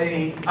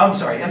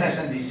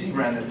MSNBC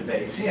ran the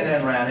debate,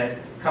 CNN ran it,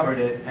 covered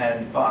it,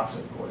 and Fox,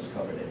 of course,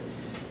 covered it.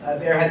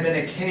 There had been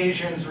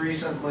occasions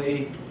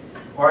recently,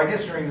 or I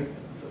guess during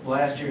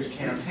last year's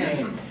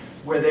campaign,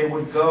 where they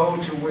would go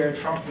to where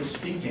Trump was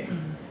speaking,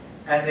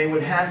 and they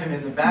would have him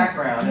in the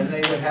background, and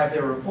they would have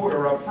their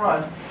reporter up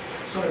front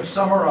sort of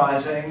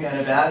summarizing and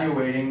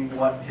evaluating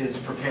what his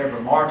prepared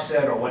remarks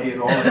said or what he had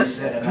already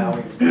said and how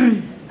he was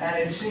doing. And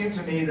it seemed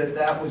to me that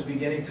that was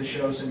beginning to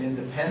show some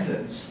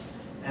independence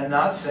and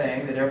not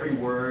saying that every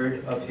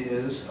word of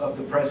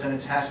the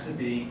president's, has to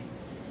be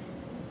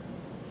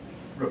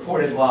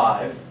reported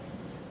live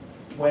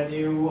when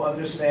you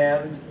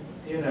understand,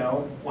 you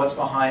know, what's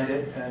behind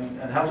it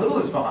and how little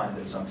is behind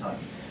it sometimes.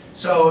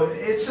 So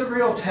it's a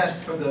real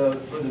test for the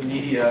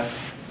media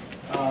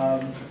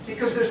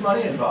because there's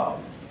money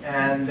involved.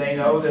 And they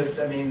know that,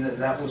 I mean,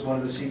 that was one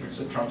of the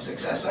secrets of Trump's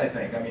success, I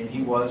think. I mean,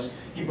 he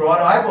brought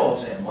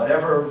eyeballs in.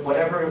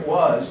 Whatever it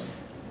was,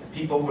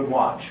 people would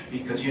watch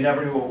because you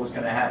never knew what was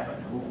going to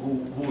happen,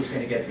 who was going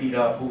to get beat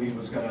up, who he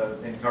was going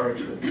to encourage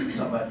to beat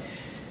somebody.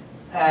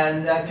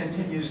 And that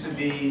continues to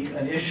be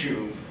an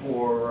issue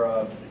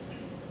for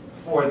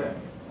them.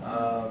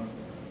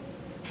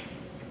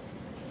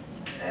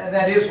 And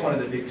that is one of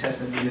the big tests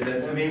of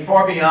media. I mean,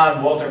 far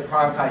beyond Walter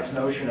Cronkite's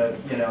notion of,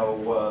 you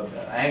know,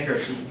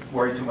 anchors who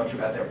worry too much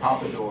about their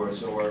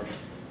pompadours or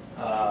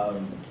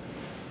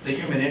the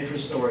human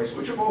interest stories,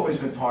 which have always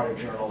been part of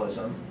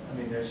journalism. I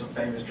mean, there's some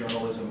famous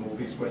journalism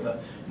movies where the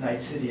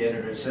Night City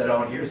editor said,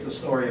 "Oh, and here's the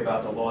story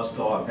about the lost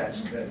dog."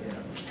 That's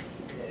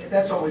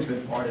always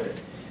been part of it.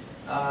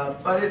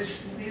 But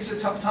these are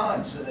tough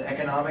times,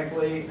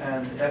 economically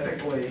and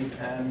ethically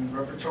and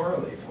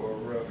repertorially for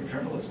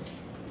journalism.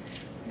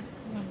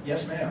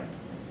 Yes, ma'am.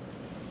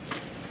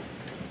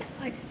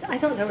 I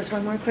thought there was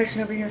one more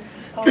question over here.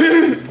 Oh,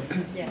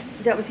 yes.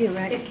 That was you,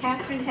 right? If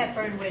Katharine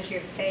Hepburn was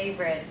your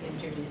favorite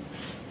interview,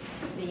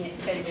 the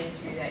favorite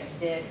interview that you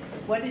did,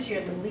 what is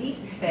your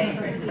least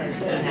favorite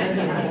person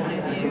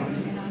that you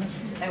interviewed?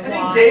 And I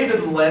why? think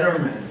David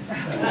Letterman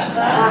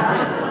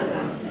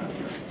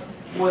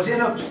was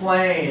in a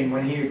plane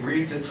when he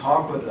agreed to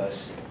talk with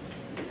us,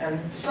 and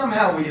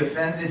somehow we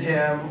offended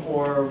him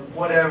or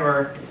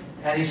whatever.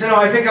 And he said, "Oh,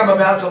 I think I'm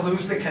about to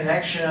lose the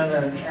connection,"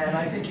 and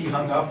I think he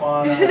hung up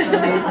on us. I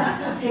mean,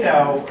 you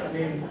know, I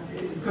mean,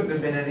 it couldn't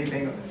have been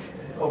anything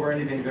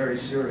very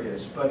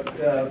serious. But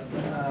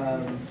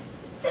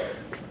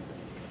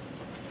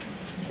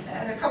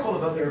and a couple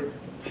of other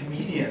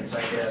comedians,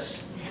 I guess.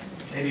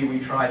 Maybe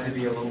we tried to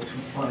be a little too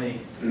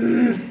funny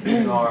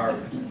in our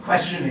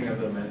questioning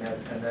of them, and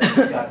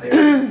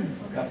then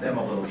got them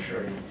a little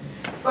shirty.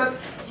 But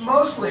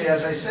mostly,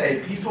 as I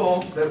say,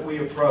 people that we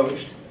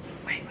approached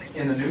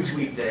in the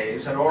Newsweek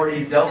days had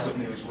already dealt with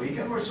Newsweek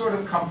and were sort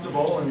of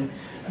comfortable. And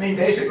I mean,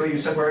 basically, you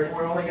said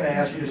we're only going to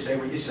ask you to say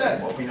what you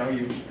said. Well, we know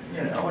you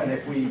know, and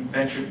if we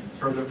ventured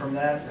further from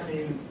that, I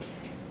mean,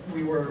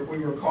 we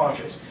were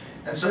cautious.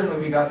 And certainly,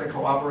 we got the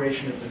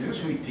cooperation of the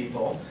Newsweek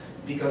people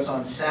because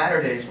on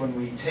Saturdays when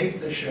we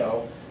taped the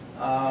show,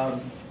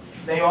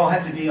 they all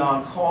had to be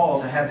on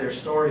call to have their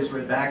stories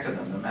read back to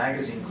them. The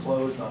magazine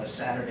closed on a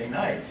Saturday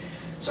night.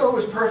 So it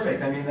was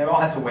perfect. I mean, they all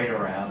had to wait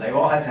around. They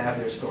all had to have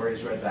their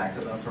stories read back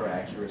to them for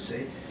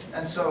accuracy.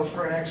 And so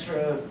for an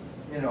extra,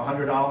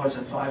 $100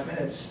 in 5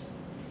 minutes,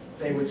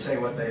 they would say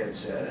what they had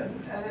said.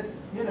 And it,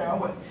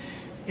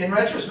 in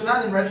retrospect,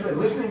 not in retrospect,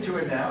 listening to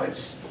it now,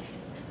 it's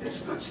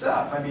good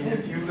stuff. I mean,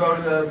 if you go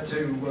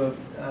to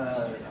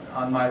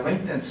on my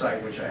LinkedIn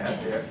site, which I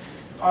have there,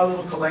 our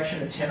little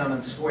collection of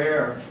Tiananmen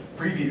Square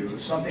previews.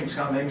 Something's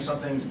coming,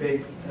 something's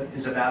big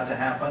is about to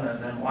happen,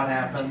 and then what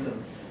happened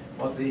and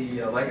what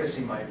the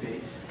legacy might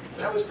be.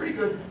 That was pretty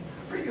good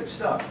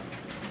stuff.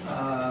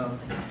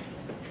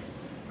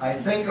 I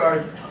think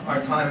our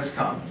time has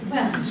come.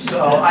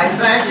 So I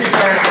thank you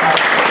very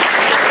much.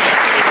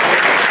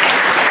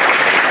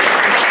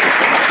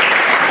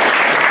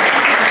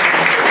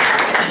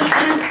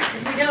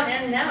 If we don't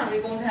end now, we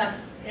won't have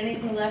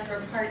anything left for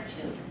part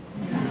 2.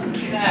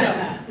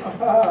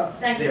 So,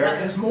 thank you. There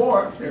is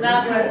more.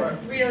 That was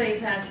really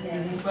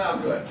fascinating. Well,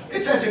 good.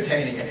 It's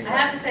entertaining anyway. I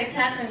have to say,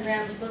 Catherine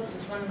Graham's books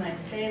was one of my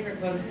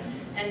favorite books,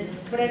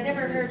 but I'd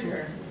never heard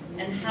her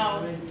and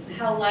how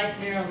like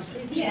Meryl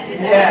Streep. Yes,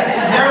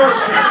 Meryl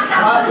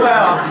Streep.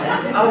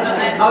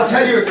 Well, I'll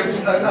tell you a good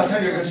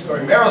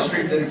story. Meryl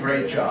Streep did a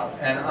great job,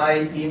 and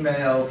I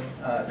emailed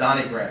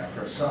Donnie Graham,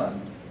 her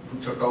son, who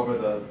took over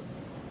the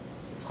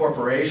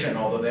corporation,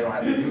 although they don't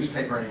have the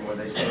newspaper anymore.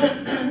 They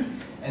still.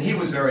 And he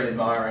was very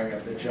admiring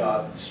of the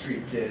job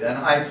Streep did. And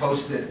I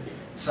posted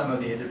some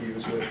of the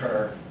interviews with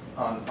her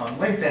on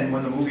LinkedIn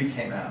when the movie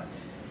came out.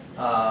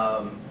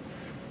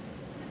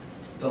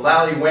 The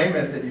Lally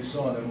Weymouth that you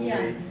saw in the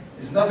movie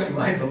is nothing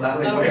like the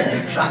Lally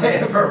Weymouth I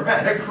ever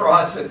ran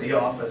across at the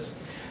office.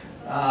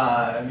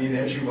 I mean,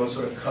 there she was,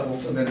 sort of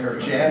cuddlesome in her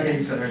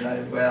jammies and her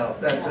night. Well,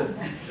 that's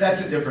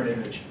a different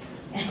image.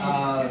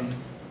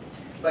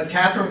 But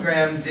Catherine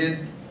Graham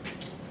did,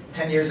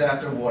 10 years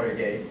after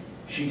Watergate,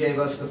 she gave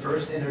us the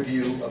first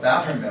interview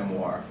about her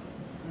memoir.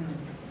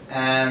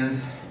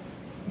 And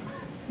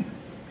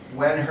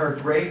when her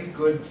great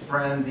good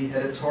friend, the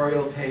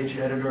editorial page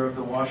editor of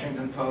the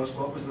Washington Post,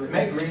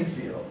 Meg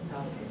Greenfield,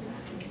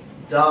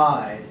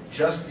 died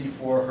just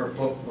before her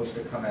book was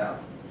to come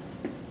out.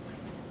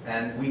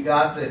 And we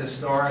got the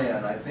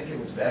historian, I think it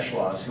was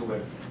Beschloss, who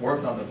had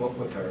worked on the book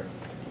with her.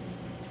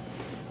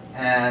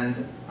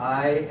 And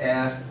I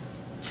asked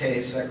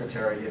Kay's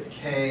secretary if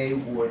Kay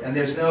would, and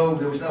there was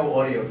no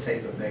audio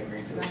tape of Meg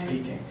Greenfield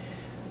speaking.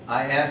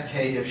 I asked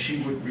Kay if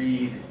she would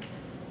read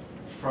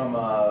from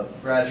a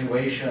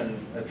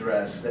graduation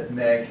address that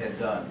Meg had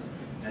done.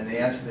 And the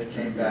answer that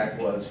came back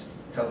was,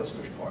 tell us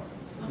which part.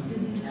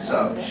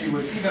 So she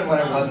was, even when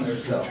it wasn't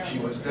herself, she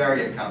was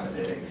very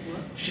accommodating.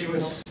 She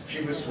was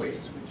sweet.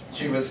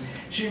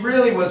 She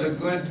really was a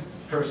good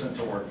person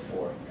to work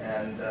for.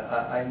 And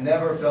I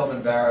never felt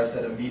embarrassed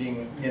at a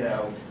meeting,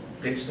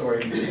 big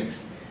story meetings.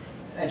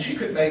 And she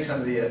could make some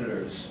of the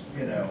editors,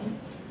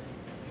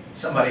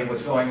 somebody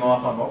was going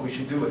off on what we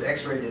should do with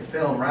X-rated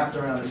film wrapped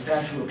around the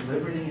Statue of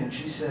Liberty, and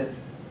she said,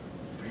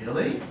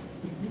 really?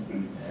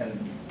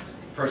 And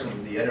the person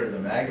who was the editor of the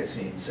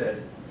magazine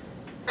said,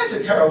 that's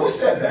a terrible, who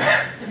said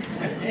that?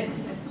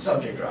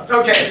 Subject dropped.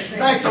 Okay,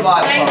 thanks a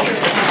lot,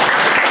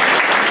 folks.